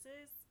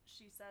outsources,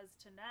 she says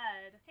to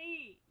Ned,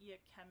 "Hey,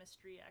 you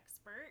chemistry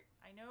expert,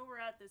 I know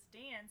we're at this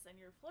dance and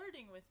you're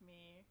flirting with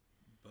me,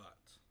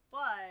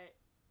 but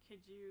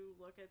could you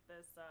look at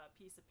this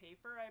piece of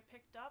paper I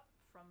picked up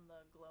from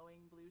the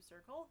glowing blue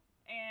circle?"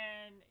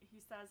 And he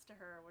says to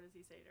her, what does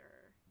he say to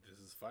her? This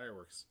is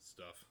fireworks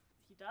stuff.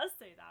 He does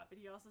say that, but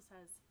he also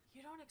says,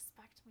 "You don't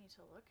expect me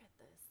to look at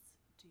this,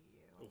 do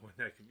you? When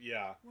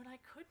I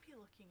could be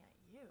looking at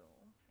you."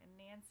 And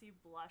Nancy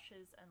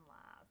blushes and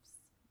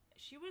laughs.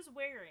 She was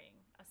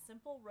wearing a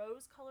simple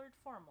rose-colored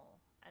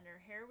formal, and her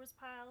hair was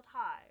piled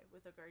high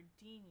with a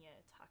gardenia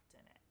tucked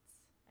in it.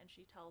 And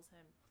she tells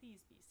him,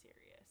 "Please be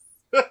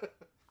serious."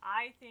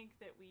 I think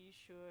that we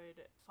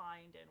should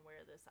find and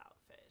wear this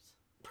outfit.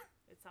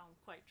 It sounds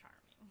quite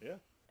charming. Yeah.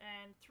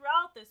 And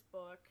throughout this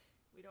book,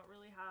 we don't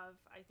really have,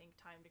 I think,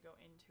 time to go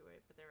into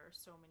it, but there are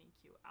so many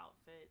cute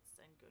outfits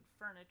and good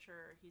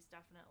furniture. He's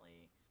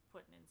definitely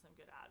putting in some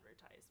good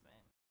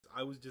advertisement.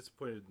 I was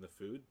disappointed in the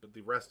food, but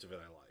the rest of it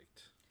I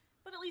liked.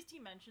 But at least he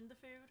mentioned the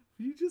food.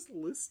 You just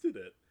listed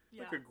it.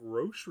 Like a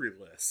grocery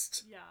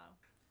list. Yeah.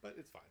 But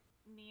it's fine.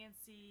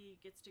 Nancy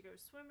gets to go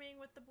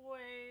swimming with the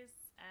boys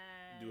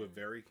and do a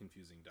very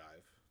confusing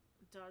dive.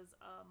 Does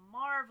a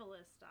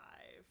marvelous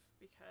dive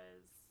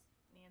because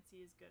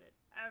Nancy is good at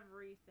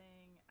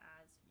everything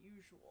as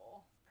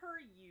usual. Per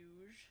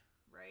usual,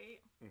 right?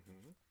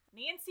 Mm-hmm.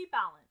 Nancy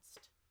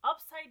balanced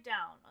upside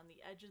down on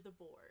the edge of the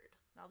board.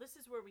 Now this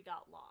is where we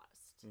got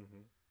lost.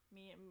 Mm-hmm.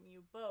 Me and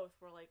you both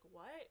were like,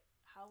 what?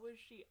 How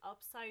was she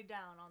upside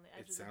down on the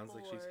edge of the board? It sounds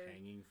like she's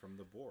hanging from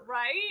the board.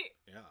 Right?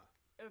 Yeah.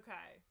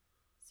 Okay.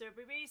 So,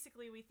 but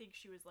basically, we think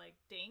she was like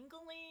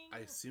dangling.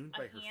 I assumed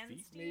by her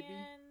feet, maybe?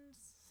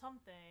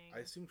 Something.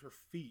 I assumed her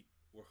feet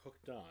were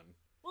hooked on.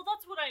 Well,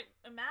 that's what I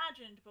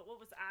imagined, but what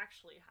was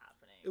actually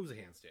happening? It was a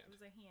handstand.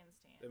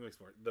 That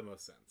makes the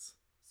most sense.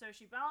 So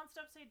she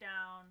balanced upside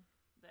down,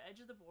 the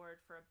edge of the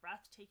board, for a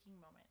breathtaking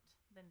moment,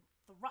 then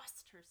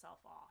thrust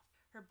herself off.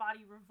 Her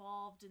body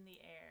revolved in the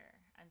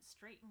air and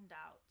straightened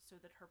out so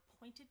that her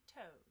pointed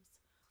toes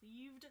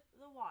cleaved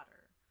the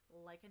water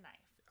like a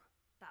knife. Yeah.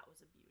 That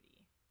was a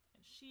beauty.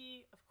 And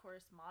she, of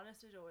course,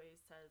 modest as always,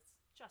 says,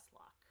 just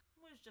luck.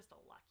 It was just a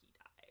lucky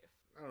dive.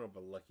 I don't know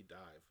about lucky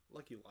dive.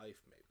 Lucky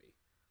life, maybe.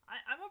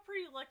 I'm a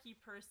pretty lucky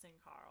person,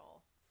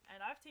 Carl.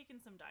 And I've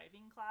taken some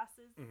diving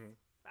classes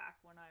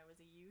back when I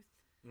was a youth.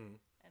 Mm-hmm.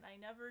 And I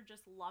never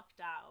just lucked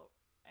out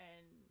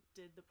and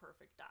did the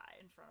perfect dive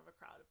in front of a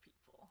crowd of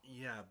people.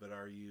 Yeah, but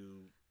are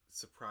you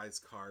surprise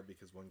car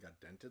because one got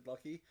dented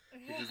lucky?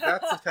 Because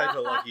that's the type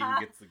of lucky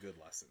who gets the good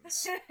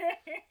lessons.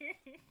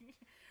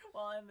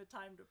 Well, and the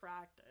time to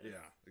practice.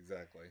 Yeah,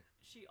 exactly.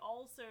 She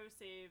also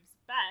saves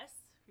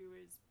Bess, who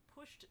is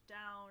pushed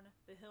down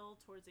the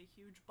hill towards a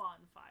huge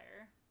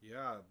bonfire.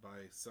 Yeah,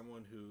 by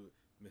someone who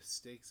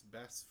mistakes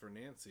Bess for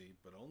Nancy,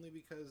 but only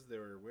because they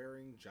were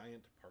wearing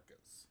giant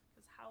parkas.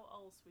 Because how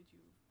else would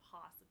you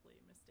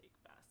possibly mistake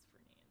Bess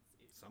for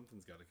Nancy?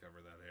 Something's got to cover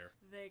that hair.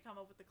 They come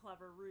up with the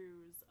clever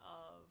ruse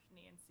of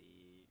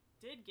Nancy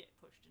did get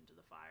pushed into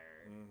the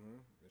fire. Mm-hmm.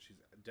 She's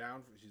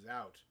down. She's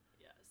out.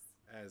 Yes.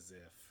 As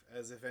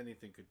if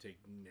anything could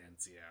take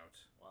Nancy out.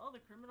 Well, the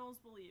criminals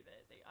believe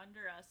it. They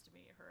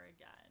underestimate her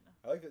again.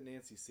 I like that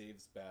Nancy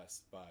saves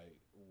Bess by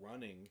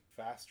running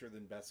faster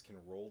than Bess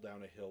can roll down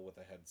a hill with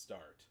a head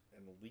start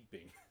and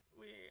leaping.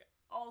 We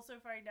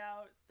also find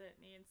out that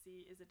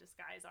Nancy is a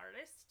disguise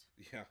artist.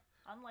 Yeah.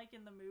 Unlike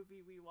in the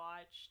movie we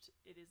watched,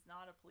 it is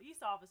not a police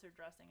officer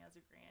dressing as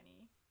a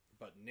granny.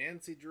 But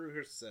Nancy Drew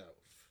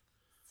herself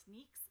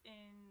sneaks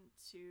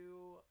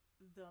into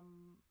the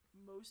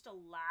most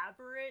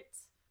elaborate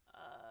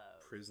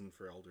Prison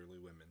for elderly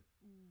women.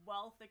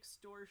 Wealth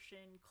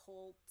extortion,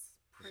 cult,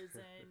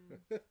 prison.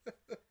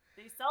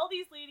 They sell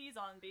these ladies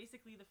on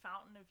basically the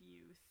fountain of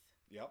youth.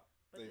 Yep.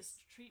 But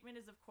this treatment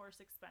is, of course,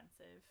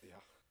 expensive. Yeah.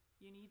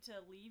 You need to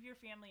leave your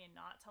family and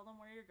not tell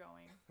them where you're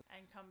going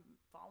and come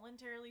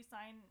voluntarily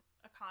sign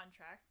a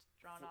contract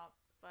drawn up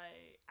by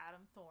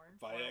Adam Thorne.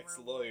 By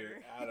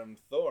ex-lawyer Adam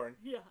Thorne.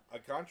 Yeah. A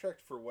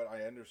contract, for what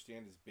I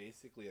understand, is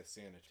basically a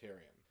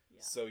sanitarium.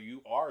 Yeah. So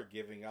you are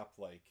giving up,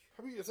 like,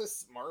 I mean, it's a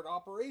smart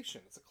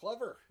operation. It's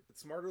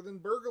smarter than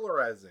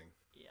burglarizing.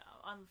 Yeah.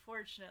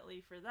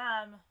 Unfortunately for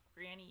them,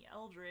 Granny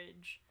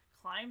Eldridge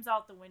climbs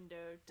out the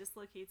window,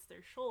 dislocates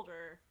their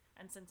shoulder,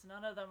 and since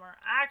none of them are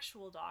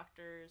actual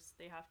doctors,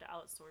 they have to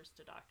outsource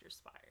to Dr.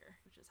 Spire,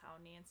 which is how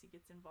Nancy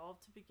gets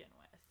involved to begin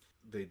with.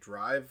 They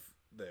drive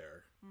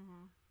there.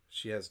 Mm-hmm.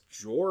 She has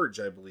George,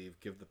 I believe,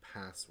 give the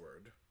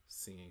password.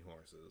 Singing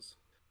horses.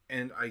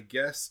 And I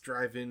guess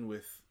drive in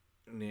with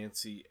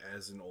Nancy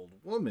as an old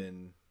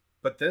woman.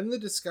 But then the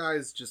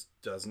disguise just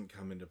doesn't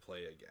come into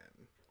play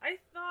again. I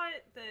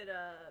thought that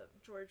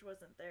George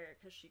wasn't there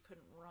because she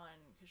couldn't run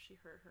because she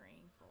hurt her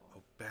ankle.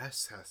 Oh,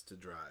 Bess has to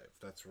drive.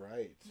 That's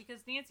right.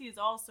 Because Nancy is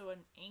also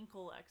an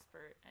ankle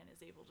expert and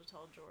is able to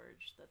tell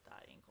George that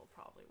ankle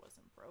probably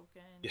wasn't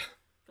broken. Yeah.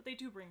 But they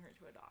do bring her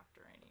to a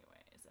doctor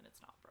anyways, and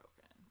it's not broken.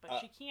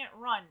 But she can't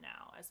run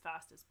now as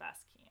fast as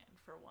Bess can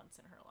for once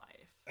in her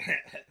life.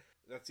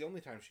 That's the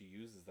only time she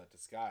uses that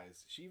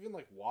disguise. She even,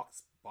 like,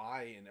 walks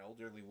by an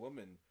elderly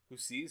woman who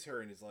sees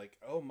her and is like,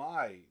 oh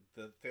my,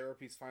 the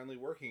therapy's finally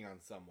working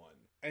on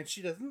someone. And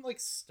she doesn't,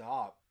 like,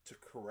 stop to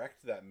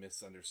correct that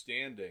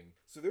misunderstanding.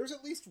 So there's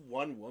at least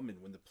one woman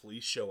when the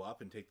police show up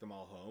and take them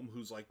all home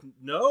who's like,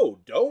 no,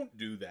 don't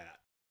do that.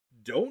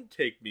 Don't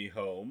take me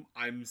home.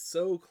 I'm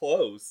so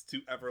close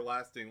to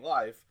everlasting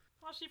life.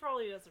 Well, she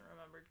probably doesn't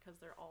remember because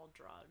they're all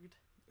drugged.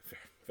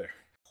 Fair.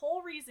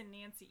 Whole reason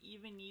Nancy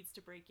even needs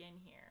to break in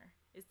here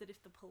is that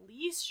if the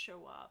police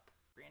show up,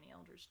 Granny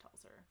Eldridge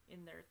tells her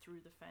in their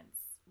through the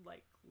fence,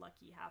 like,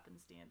 lucky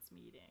happenstance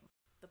meeting,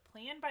 the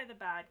plan by the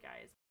bad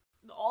guys,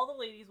 all the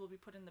ladies will be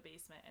put in the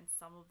basement and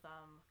some of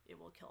them, it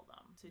will kill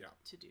them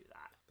to do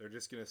that. They're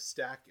just going to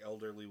stack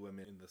elderly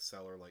women in the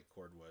cellar like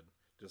cordwood,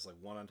 just like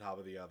one on top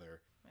of the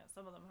other. Yeah,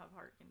 some of them have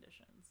heart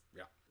conditions.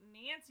 Yeah.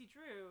 Nancy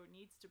Drew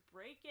needs to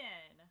break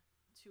in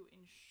to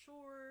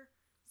ensure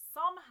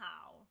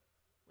somehow,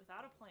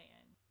 without a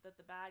plan, that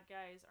the bad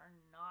guys are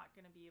not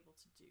going to be able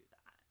to do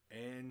that.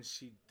 And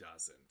she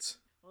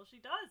doesn't. Well,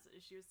 she does.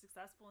 She was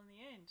successful in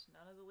the end.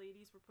 None of the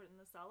ladies were put in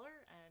the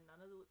cellar, and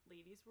none of the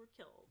ladies were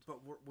killed.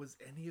 But was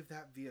any of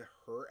that via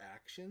her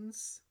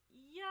actions?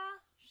 Yeah,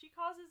 she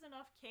causes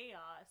enough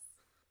chaos.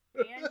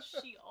 And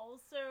she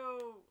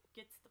also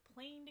gets the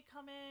plane to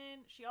come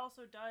in. She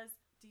also does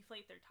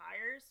deflate their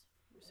tires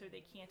so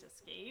they can't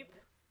escape.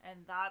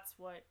 And that's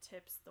what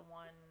tips the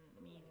one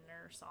mean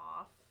nurse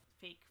off.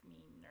 Fake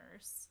mean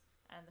nurse.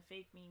 And the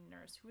fake mean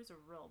nurse, who is a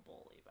real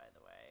bully, by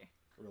the way.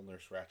 Real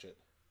Nurse Ratchet.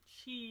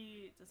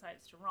 She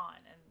decides to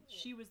run, and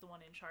she was the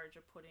one in charge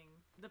of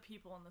putting the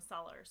people in the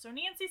cellar. So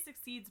Nancy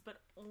succeeds,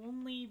 but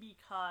only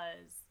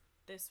because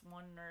this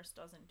one nurse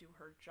doesn't do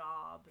her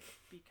job,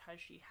 because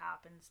she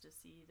happens to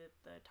see that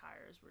the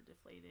tires were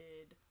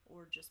deflated,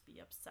 or just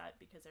be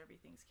upset because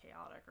everything's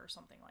chaotic or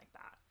something like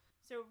that.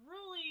 So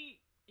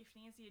really, if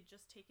Nancy had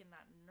just taken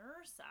that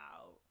nurse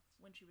out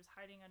when she was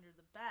hiding under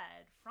the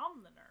bed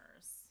from the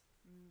nurse,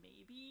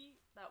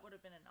 maybe that would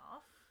have been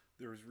enough.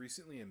 There was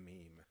recently a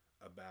meme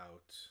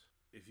about,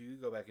 if you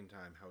could go back in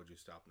time, how would you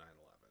stop 9/11?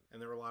 And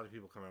there were a lot of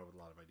people coming up with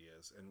a lot of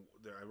ideas. And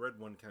I read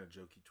one kind of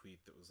jokey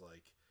tweet that was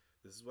like,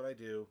 this is what I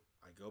do.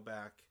 I go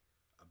back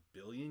 1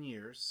 billion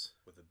years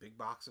with a big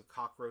box of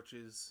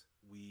cockroaches,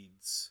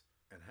 weeds,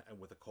 and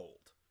with a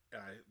cold.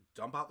 And I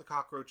dump out the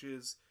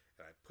cockroaches,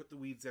 and I put the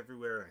weeds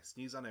everywhere, and I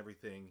sneeze on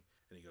everything.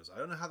 And he goes, I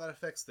don't know how that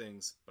affects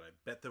things, but I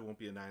bet there won't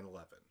be a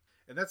 9/11.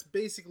 And that's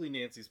basically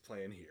Nancy's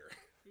plan here.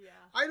 Yeah.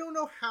 I don't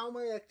know how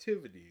my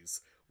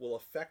activities will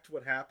affect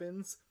what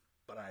happens,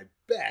 but I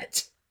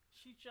bet.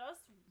 She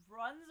just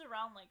runs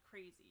around like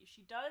crazy.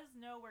 She does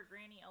know where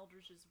Granny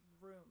Eldridge's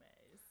room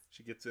is.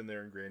 She gets in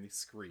there and Granny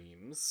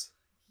screams.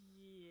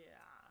 Yeah.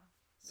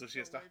 So she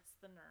has to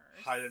the nurse.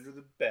 hide under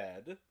the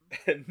bed,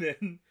 and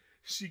then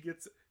she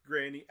gets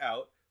Granny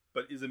out,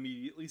 but is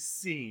immediately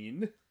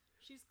seen.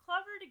 She's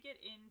clever to get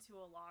into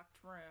a locked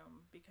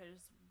room,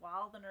 because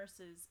while the nurse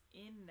is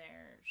in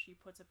there, she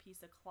puts a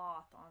piece of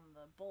cloth on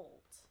the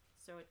bolt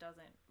so it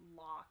doesn't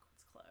lock when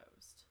it's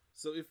closed.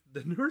 So if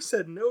the nurse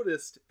had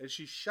noticed as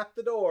she shut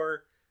the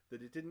door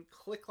that it didn't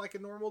click like a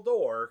normal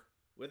door,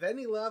 with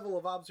any level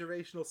of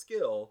observational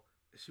skill,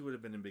 she would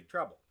have been in big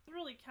trouble.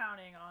 Really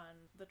counting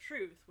on the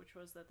truth, which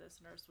was that this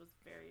nurse was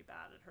very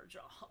bad at her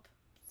job.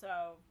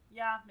 So,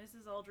 yeah,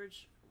 Mrs.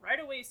 Eldridge right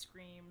away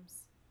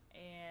screams,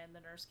 and the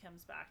nurse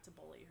comes back to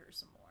bully her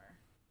some more.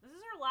 This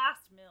is her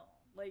last meal.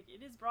 Like,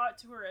 it is brought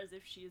to her as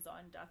if she is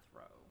on death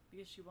row,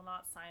 because she will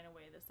not sign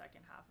away the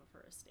second half of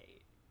her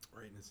estate.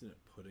 Right, and isn't it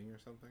pudding or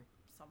something?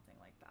 Something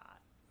like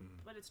that.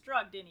 Mm. But it's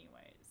drugged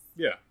anyways.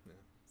 Yeah.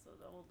 So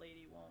the old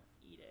lady won't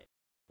eat it.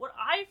 What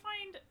I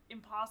find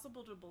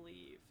impossible to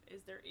believe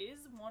is there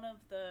is one of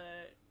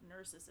the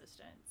nurse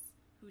assistants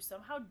who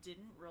somehow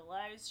didn't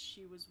realize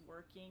she was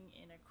working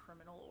in a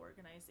criminal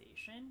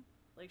organization.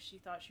 Like, she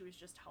thought she was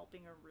just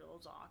helping a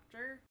real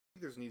doctor. I think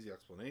there's an easy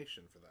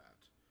explanation for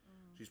that.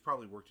 She's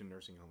probably worked in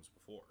nursing homes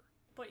before.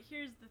 But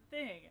here's the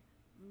thing.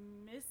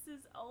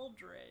 Mrs.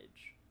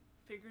 Eldridge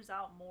figures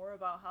out more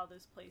about how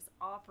this place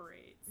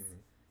operates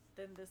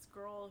than this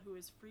girl who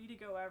is free to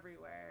go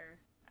everywhere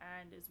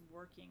and is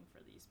working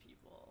for these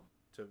people.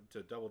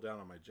 To double down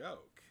on my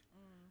joke,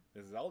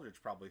 Mrs.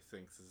 Eldridge probably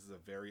thinks this is a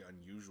very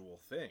unusual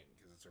thing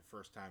because it's her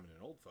first time in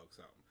an old folks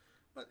home.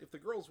 But if the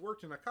girl's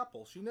worked in a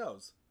couple, she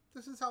knows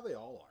this is how they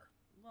all are.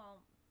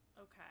 Well,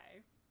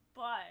 okay.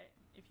 But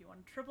if you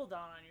want to triple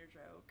down on your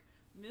joke,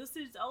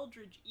 Mrs.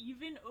 Eldridge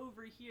even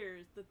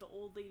overhears that the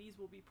old ladies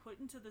will be put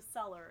into the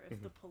cellar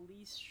if the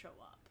police show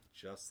up.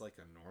 Just like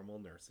a normal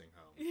nursing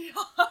home.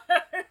 Yeah.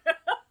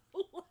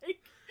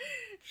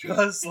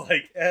 Just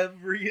like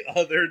every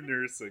other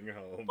nursing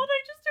home. But I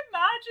just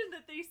imagine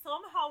that they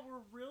somehow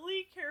were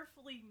really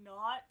carefully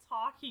not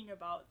talking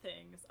about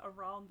things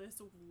around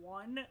this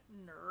one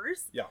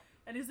nurse. Yeah.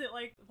 And is it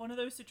like one of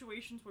those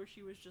situations where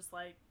she was just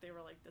like, they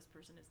were like, this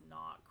person is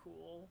not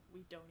cool.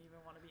 We don't even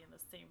want to be in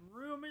the same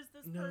room as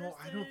this person. No,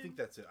 I don't think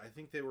that's it. I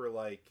think they were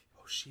like,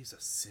 oh, she's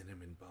a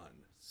cinnamon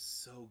bun.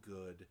 So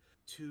good.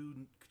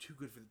 Too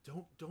good for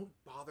don't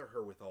bother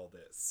her with all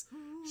this.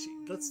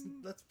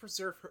 Let's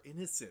preserve her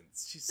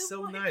innocence. She's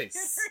so nice.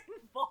 Get her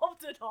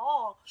involved at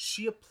all.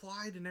 She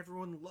applied and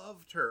everyone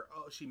loved her.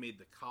 Oh, she made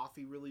the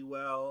coffee really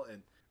well,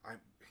 and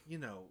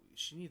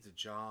she needs a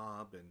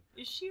job. And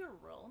is she a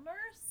real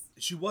nurse?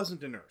 She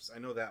wasn't a nurse. I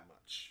know that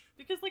much.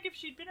 Because, like, if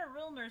she'd been a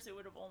real nurse, it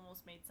would have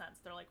almost made sense.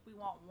 They're like, we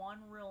want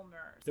one real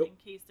nurse in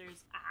case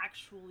there's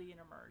actually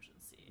an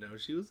emergency. No,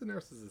 she was a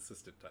nurse's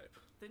assistant type.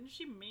 Then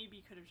she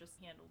maybe could have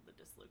just handled the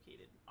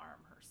dislocated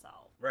arm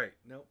herself. Right.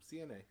 Nope.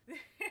 CNA.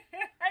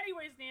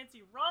 Anyways,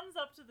 Nancy runs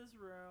up to this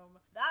room.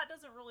 That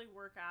doesn't really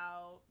work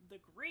out the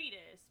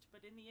greatest,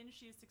 but in the end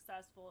she is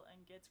successful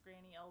and gets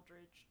Granny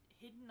Eldridge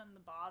hidden on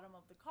the bottom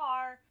of the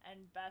car,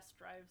 and Bess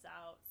drives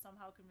out,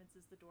 somehow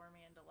convinces the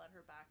doorman to let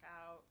her back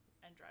out,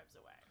 and drives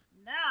away.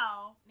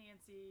 Now,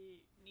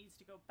 Nancy needs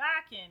to go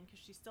back in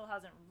because she still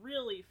hasn't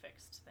really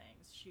fixed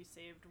things. She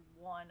saved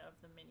one of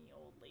the many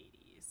old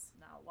ladies.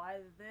 Now,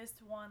 why this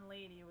one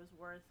lady was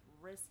worth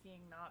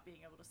risking not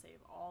being able to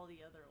save all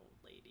the other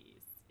old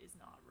ladies is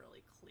not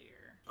really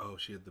clear. Oh,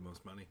 she had the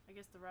most money? I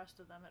guess the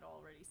rest of them had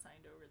already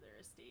signed over their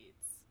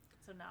estates.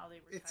 So now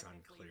they were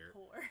technically unclear.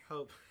 Poor.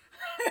 Hope.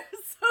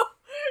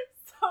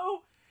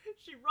 So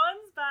she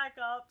runs back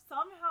up,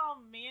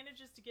 somehow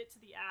manages to get to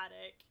the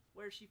attic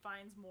where she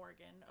finds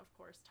Morgan, of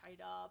course,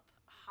 tied up,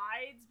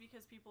 hides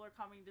because people are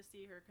coming to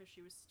see her because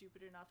she was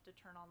stupid enough to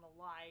turn on the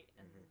light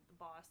and the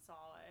boss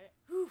saw it.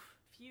 Whew,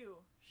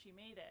 phew, she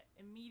made it.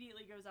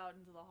 Immediately goes out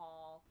into the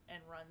hall and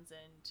runs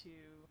into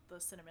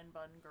the cinnamon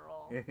bun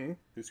girl.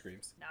 Who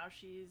screams. Now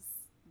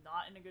she's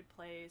not in a good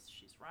place.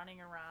 She's running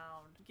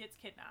around, gets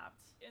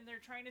kidnapped, and they're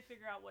trying to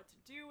figure out what to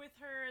do with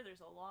her.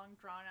 There's a long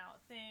drawn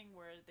out thing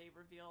where they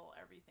reveal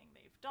everything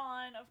they've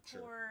done, of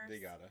course.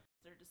 They gotta.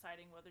 They're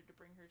deciding whether to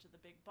bring her to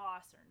the big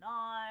boss or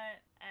not,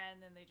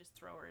 and then they just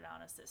throw her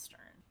down a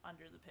cistern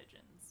under the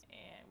pigeons,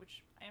 and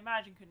which I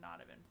imagine could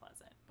not have been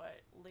pleasant.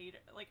 But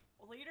later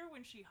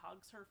when she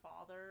hugs her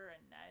father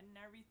and Ned and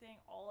everything,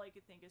 all I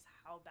could think is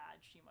how bad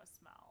she must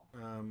smell.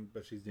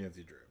 But she's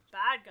Nany Drew.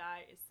 Bad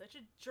guy is such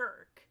a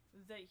jerk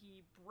that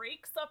he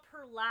breaks up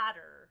her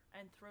ladder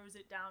and throws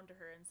it down to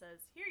her and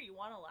says, "Here, you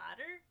want a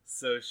ladder?"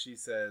 So she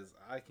says,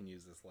 I can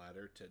use this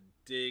ladder to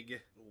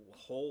dig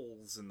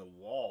holes in the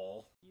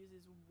wall.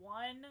 Uses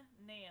one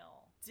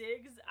nail,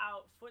 digs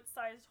out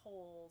foot-sized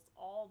holes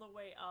all the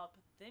way up.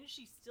 Then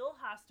she still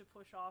has to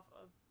push off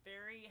a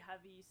very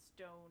heavy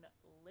stone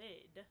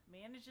lid.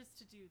 Manages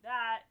to do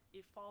that.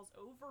 It falls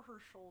over her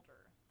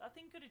shoulder. That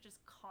thing could have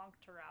just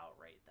conked her out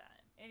right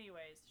then.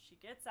 Anyways,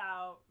 she gets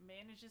out,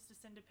 manages to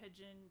send a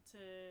pigeon to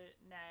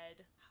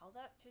Ned. How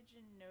that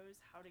pigeon knows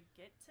how to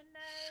get to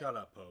Ned? Shut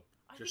up, Hope.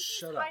 I think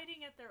he's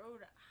hiding at their own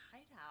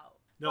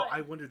hideout. No,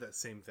 I wondered that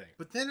same thing.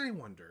 But then I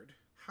wondered,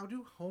 how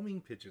do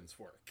homing pigeons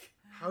work?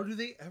 How do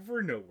they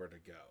ever know where to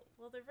go?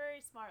 Well, they're very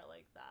smart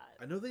like that.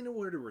 I know they know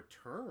where to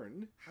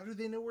return. How do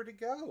they know where to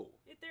go?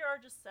 There are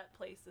just set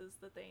places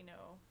that they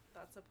know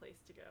that's a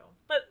place to go.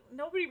 But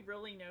nobody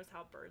really knows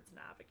how birds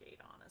navigate,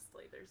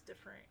 honestly. There's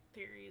different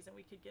theories, and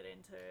we could get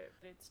into it.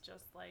 It's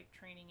just like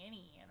training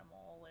any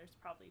animal. There's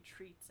probably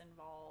treats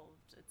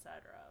involved,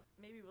 etc.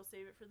 Maybe we'll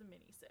save it for the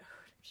mini-sode.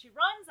 She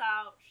runs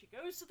out. She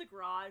goes to the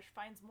garage,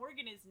 finds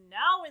Morgan is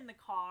now in the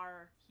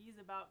car. He's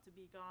about to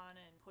be gone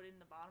and put in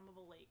the bottom of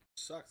a lake.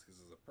 Sucks,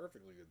 because there's a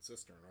perfectly good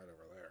cistern right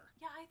over there.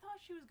 Yeah, I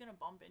thought she was gonna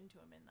bump into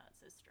him in that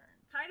cistern.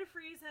 Kind of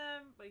frees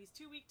him, but he's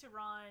too weak to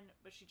run,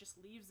 but she just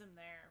leaves him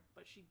there.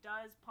 But she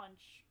does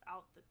punch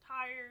out the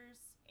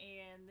tires,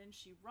 and then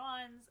she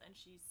runs, and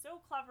she's so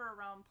clever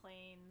around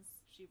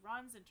planes. She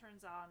runs and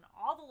turns on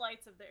all the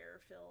lights of the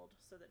airfield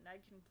so that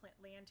Ned can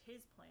land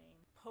his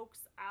plane,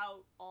 pokes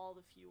out all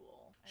the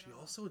fuel. She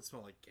also would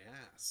smell like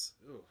gas.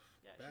 Ooh,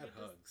 yeah, bad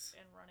hugs.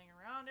 And running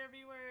around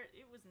everywhere.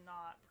 It was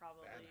not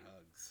probably bad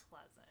hugs.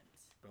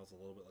 Pleasant. Smells a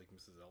little bit like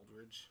Mrs.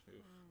 Eldridge.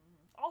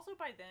 Also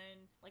by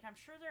then, like, I'm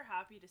sure they're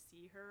happy to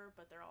see her,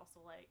 but they're also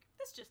like,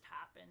 this just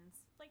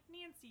happens. Like,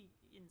 Nancy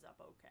ends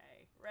up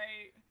okay,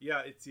 right?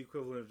 Yeah, it's the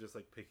equivalent of just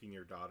like picking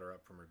your daughter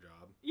up from her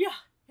job. Yeah.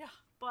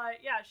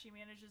 But yeah, she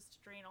manages to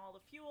drain all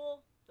the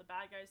fuel. The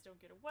bad guys don't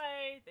get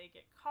away. They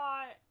get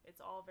caught. It's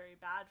all very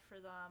bad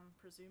for them,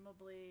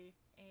 presumably.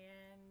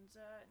 And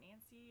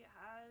Nancy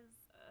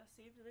has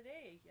saved the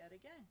day yet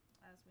again,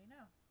 as we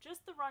know.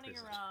 Just the running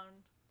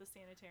around the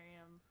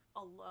sanitarium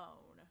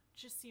alone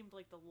just seemed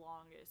like the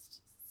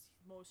longest,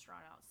 most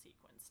drawn out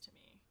sequence to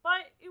me.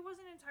 But it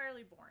wasn't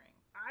entirely boring.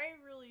 I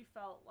really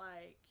felt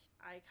like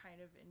I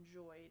kind of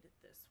enjoyed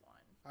this one.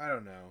 I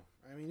don't know.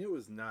 I mean, it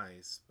was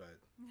nice, but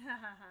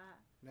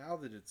now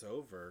that it's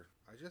over,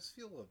 I just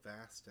feel a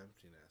vast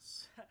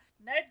emptiness.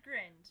 Ned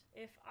grinned.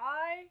 If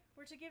I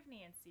were to give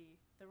Nancy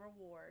the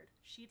reward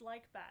she'd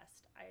like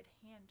best, I'd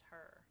hand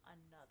her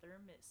another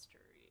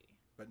mystery.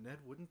 But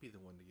Ned wouldn't be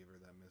the one to give her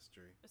that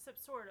mystery. Except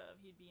sort of,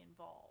 he'd be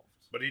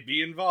involved. But he'd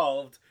be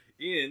involved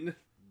in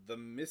the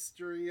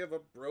mystery of a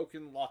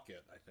broken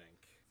locket, I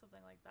think.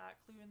 Something like that.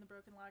 Clue in the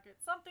Broken Locket.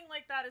 Something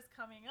like that is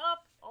coming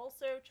up.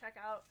 Also, check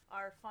out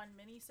our fun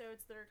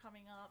mini-sodes that are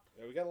coming up.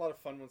 Yeah, we got a lot of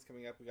fun ones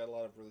coming up. We got a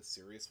lot of really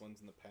serious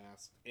ones in the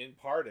past. In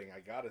parting,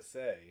 I gotta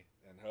say,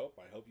 and I hope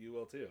you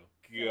will too.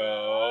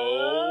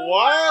 Go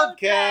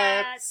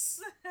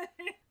Wildcats! Okay.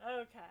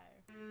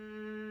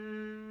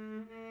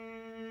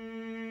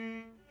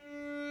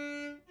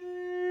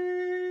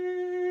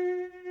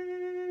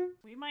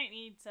 We might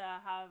need to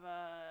have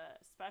a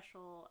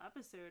special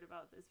episode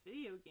about this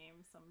video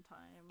game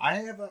sometime.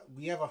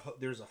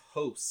 There's a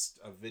host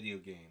of video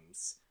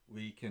games.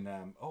 We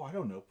can,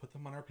 put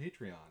them on our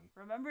Patreon.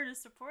 Remember to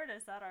support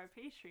us at our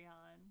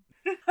Patreon.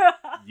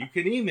 You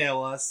can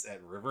email us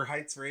at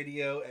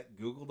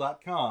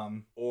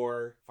riverheightsradio@google.com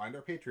or find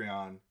our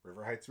Patreon,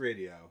 River Heights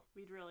Radio.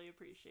 We'd really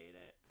appreciate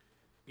it.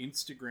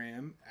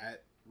 Instagram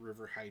at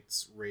River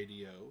Heights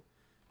Radio.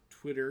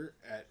 Twitter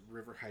at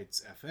River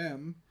Heights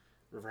FM.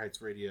 River Heights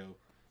Radio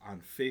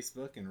on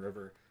Facebook and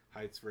River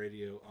Heights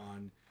Radio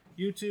on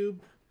YouTube.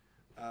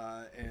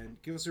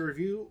 And give us a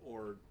review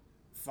or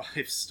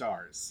 5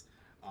 stars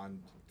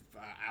on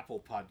Apple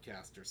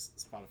Podcast or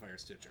Spotify or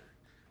Stitcher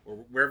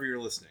or wherever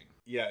you're listening.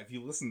 Yeah, if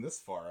you listen this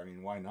far, I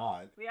mean, why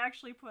not? We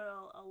actually put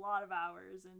a lot of hours into